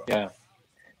let y'all go.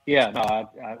 Yeah, no,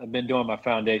 I've been doing my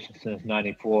foundation since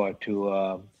 '94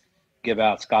 to give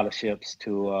out scholarships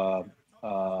to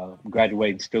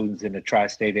graduating students in the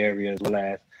tri-state area, as well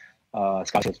as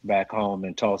scholarships back home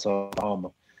in Tulsa,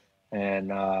 Oklahoma.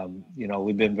 And,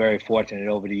 we've been very fortunate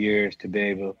over the years to be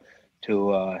able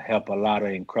to help a lot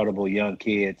of incredible young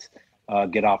kids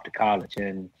get off to college.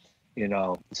 And,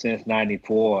 since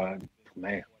 '94,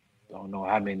 man, I don't know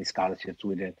how many scholarships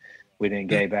we didn't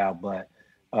give out, but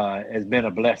it's been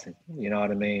a blessing, you know what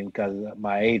I mean? Because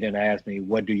my agent asked me,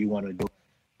 what do you want to do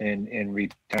in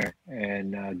return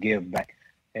and give back?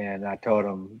 And I told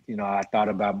him, I thought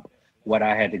about what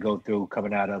I had to go through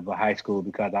coming out of high school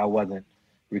because I wasn't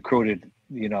recruited,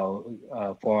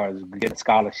 as far as getting a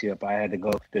scholarship. I had to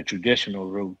go the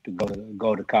traditional route to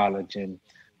go to college and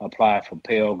apply for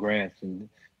Pell Grants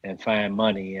and find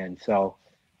money. And so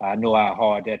I knew how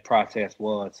hard that process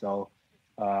was. So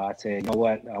I said, you know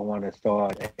what, I want to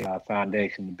start a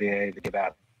foundation to be able to give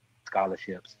out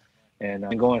scholarships. And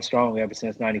I've been going strong ever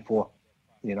since '94.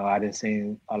 I didn't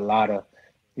see a lot of,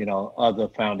 other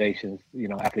foundations,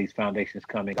 athletes foundations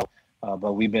come and go.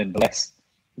 But we've been blessed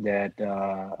that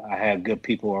I have good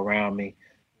people around me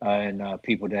and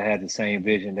people that have the same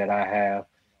vision that I have.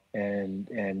 And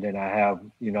then I have,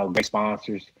 great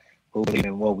sponsors who believe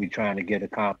in what we're trying to get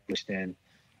accomplished. And,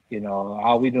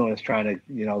 all we're doing is trying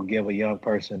to, give a young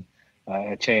person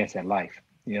a chance at life.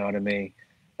 You know what I mean?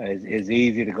 It's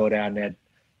easy to go down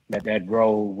that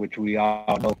road, which we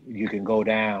all know you can go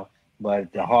down.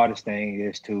 But the hardest thing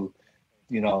is to,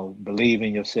 believe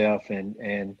in yourself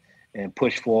and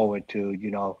push forward to,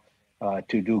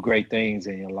 to do great things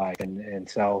in your life. And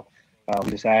so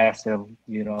we just asked them,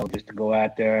 just to go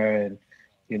out there and,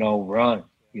 run.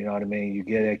 You know what I mean? You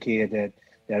give that kid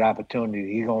that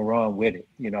opportunity, he's going to run with it,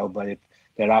 but if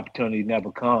that opportunity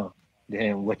never comes,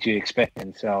 then what you expect.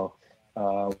 And so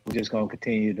we're just going to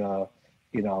continue to,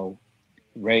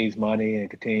 raise money and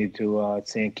continue to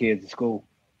send kids to school.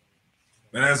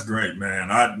 Man, that's great, man.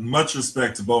 Much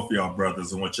respect to both of y'all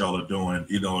brothers and what y'all are doing.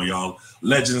 Y'all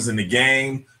legends in the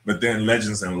game, but then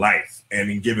legends in life and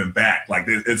in giving back. Like,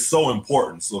 it's so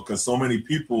important. So, because so many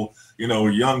people,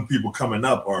 young people coming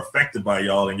up are affected by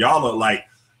y'all, and y'all are like,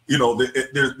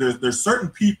 there's certain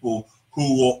people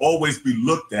who will always be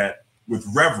looked at with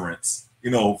reverence,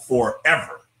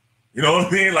 forever. You know what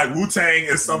I mean? Like, Wu-Tang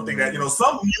is something that,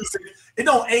 some music, it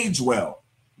don't age well.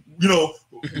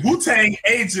 Wu-Tang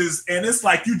ages, and it's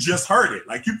like you just heard it.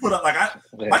 Like, you put up,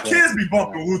 my kids be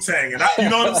bumping Wu-Tang, and you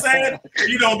know what I'm saying?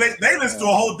 They listen to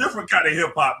a whole different kind of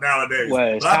hip hop nowadays.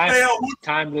 Well, it's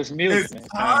timeless music. It's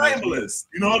timeless.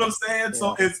 You know what I'm saying?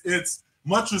 Yeah. So it's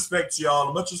much respect to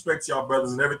y'all, much respect to y'all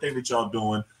brothers and everything that y'all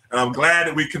doing. And I'm glad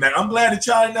that we connect. I'm glad that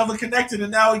y'all ain't never connected, and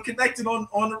now we connected on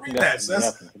the rematch.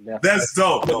 Definitely. That's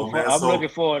dope, though, man. I'm looking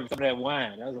forward to that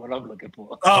wine. That's what I'm looking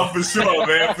for. Oh, for sure,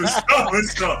 man. For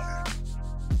sure.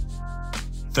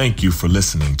 Thank you for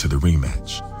listening to The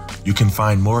Rematch. You can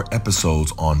find more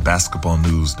episodes on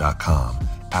basketballnews.com,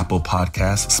 Apple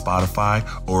Podcasts, Spotify,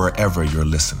 or wherever you're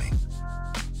listening.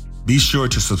 Be sure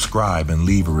to subscribe and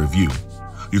leave a review.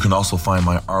 You can also find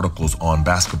my articles on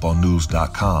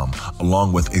basketballnews.com,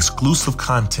 along with exclusive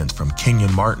content from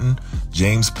Kenyon Martin,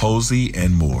 James Posey,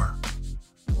 and more.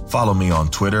 Follow me on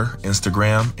Twitter,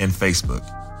 Instagram, and Facebook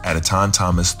at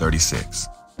AtonThomas36.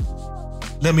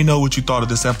 Let me know what you thought of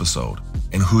this episode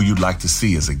and who you'd like to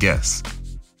see as a guest.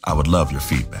 I would love your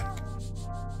feedback.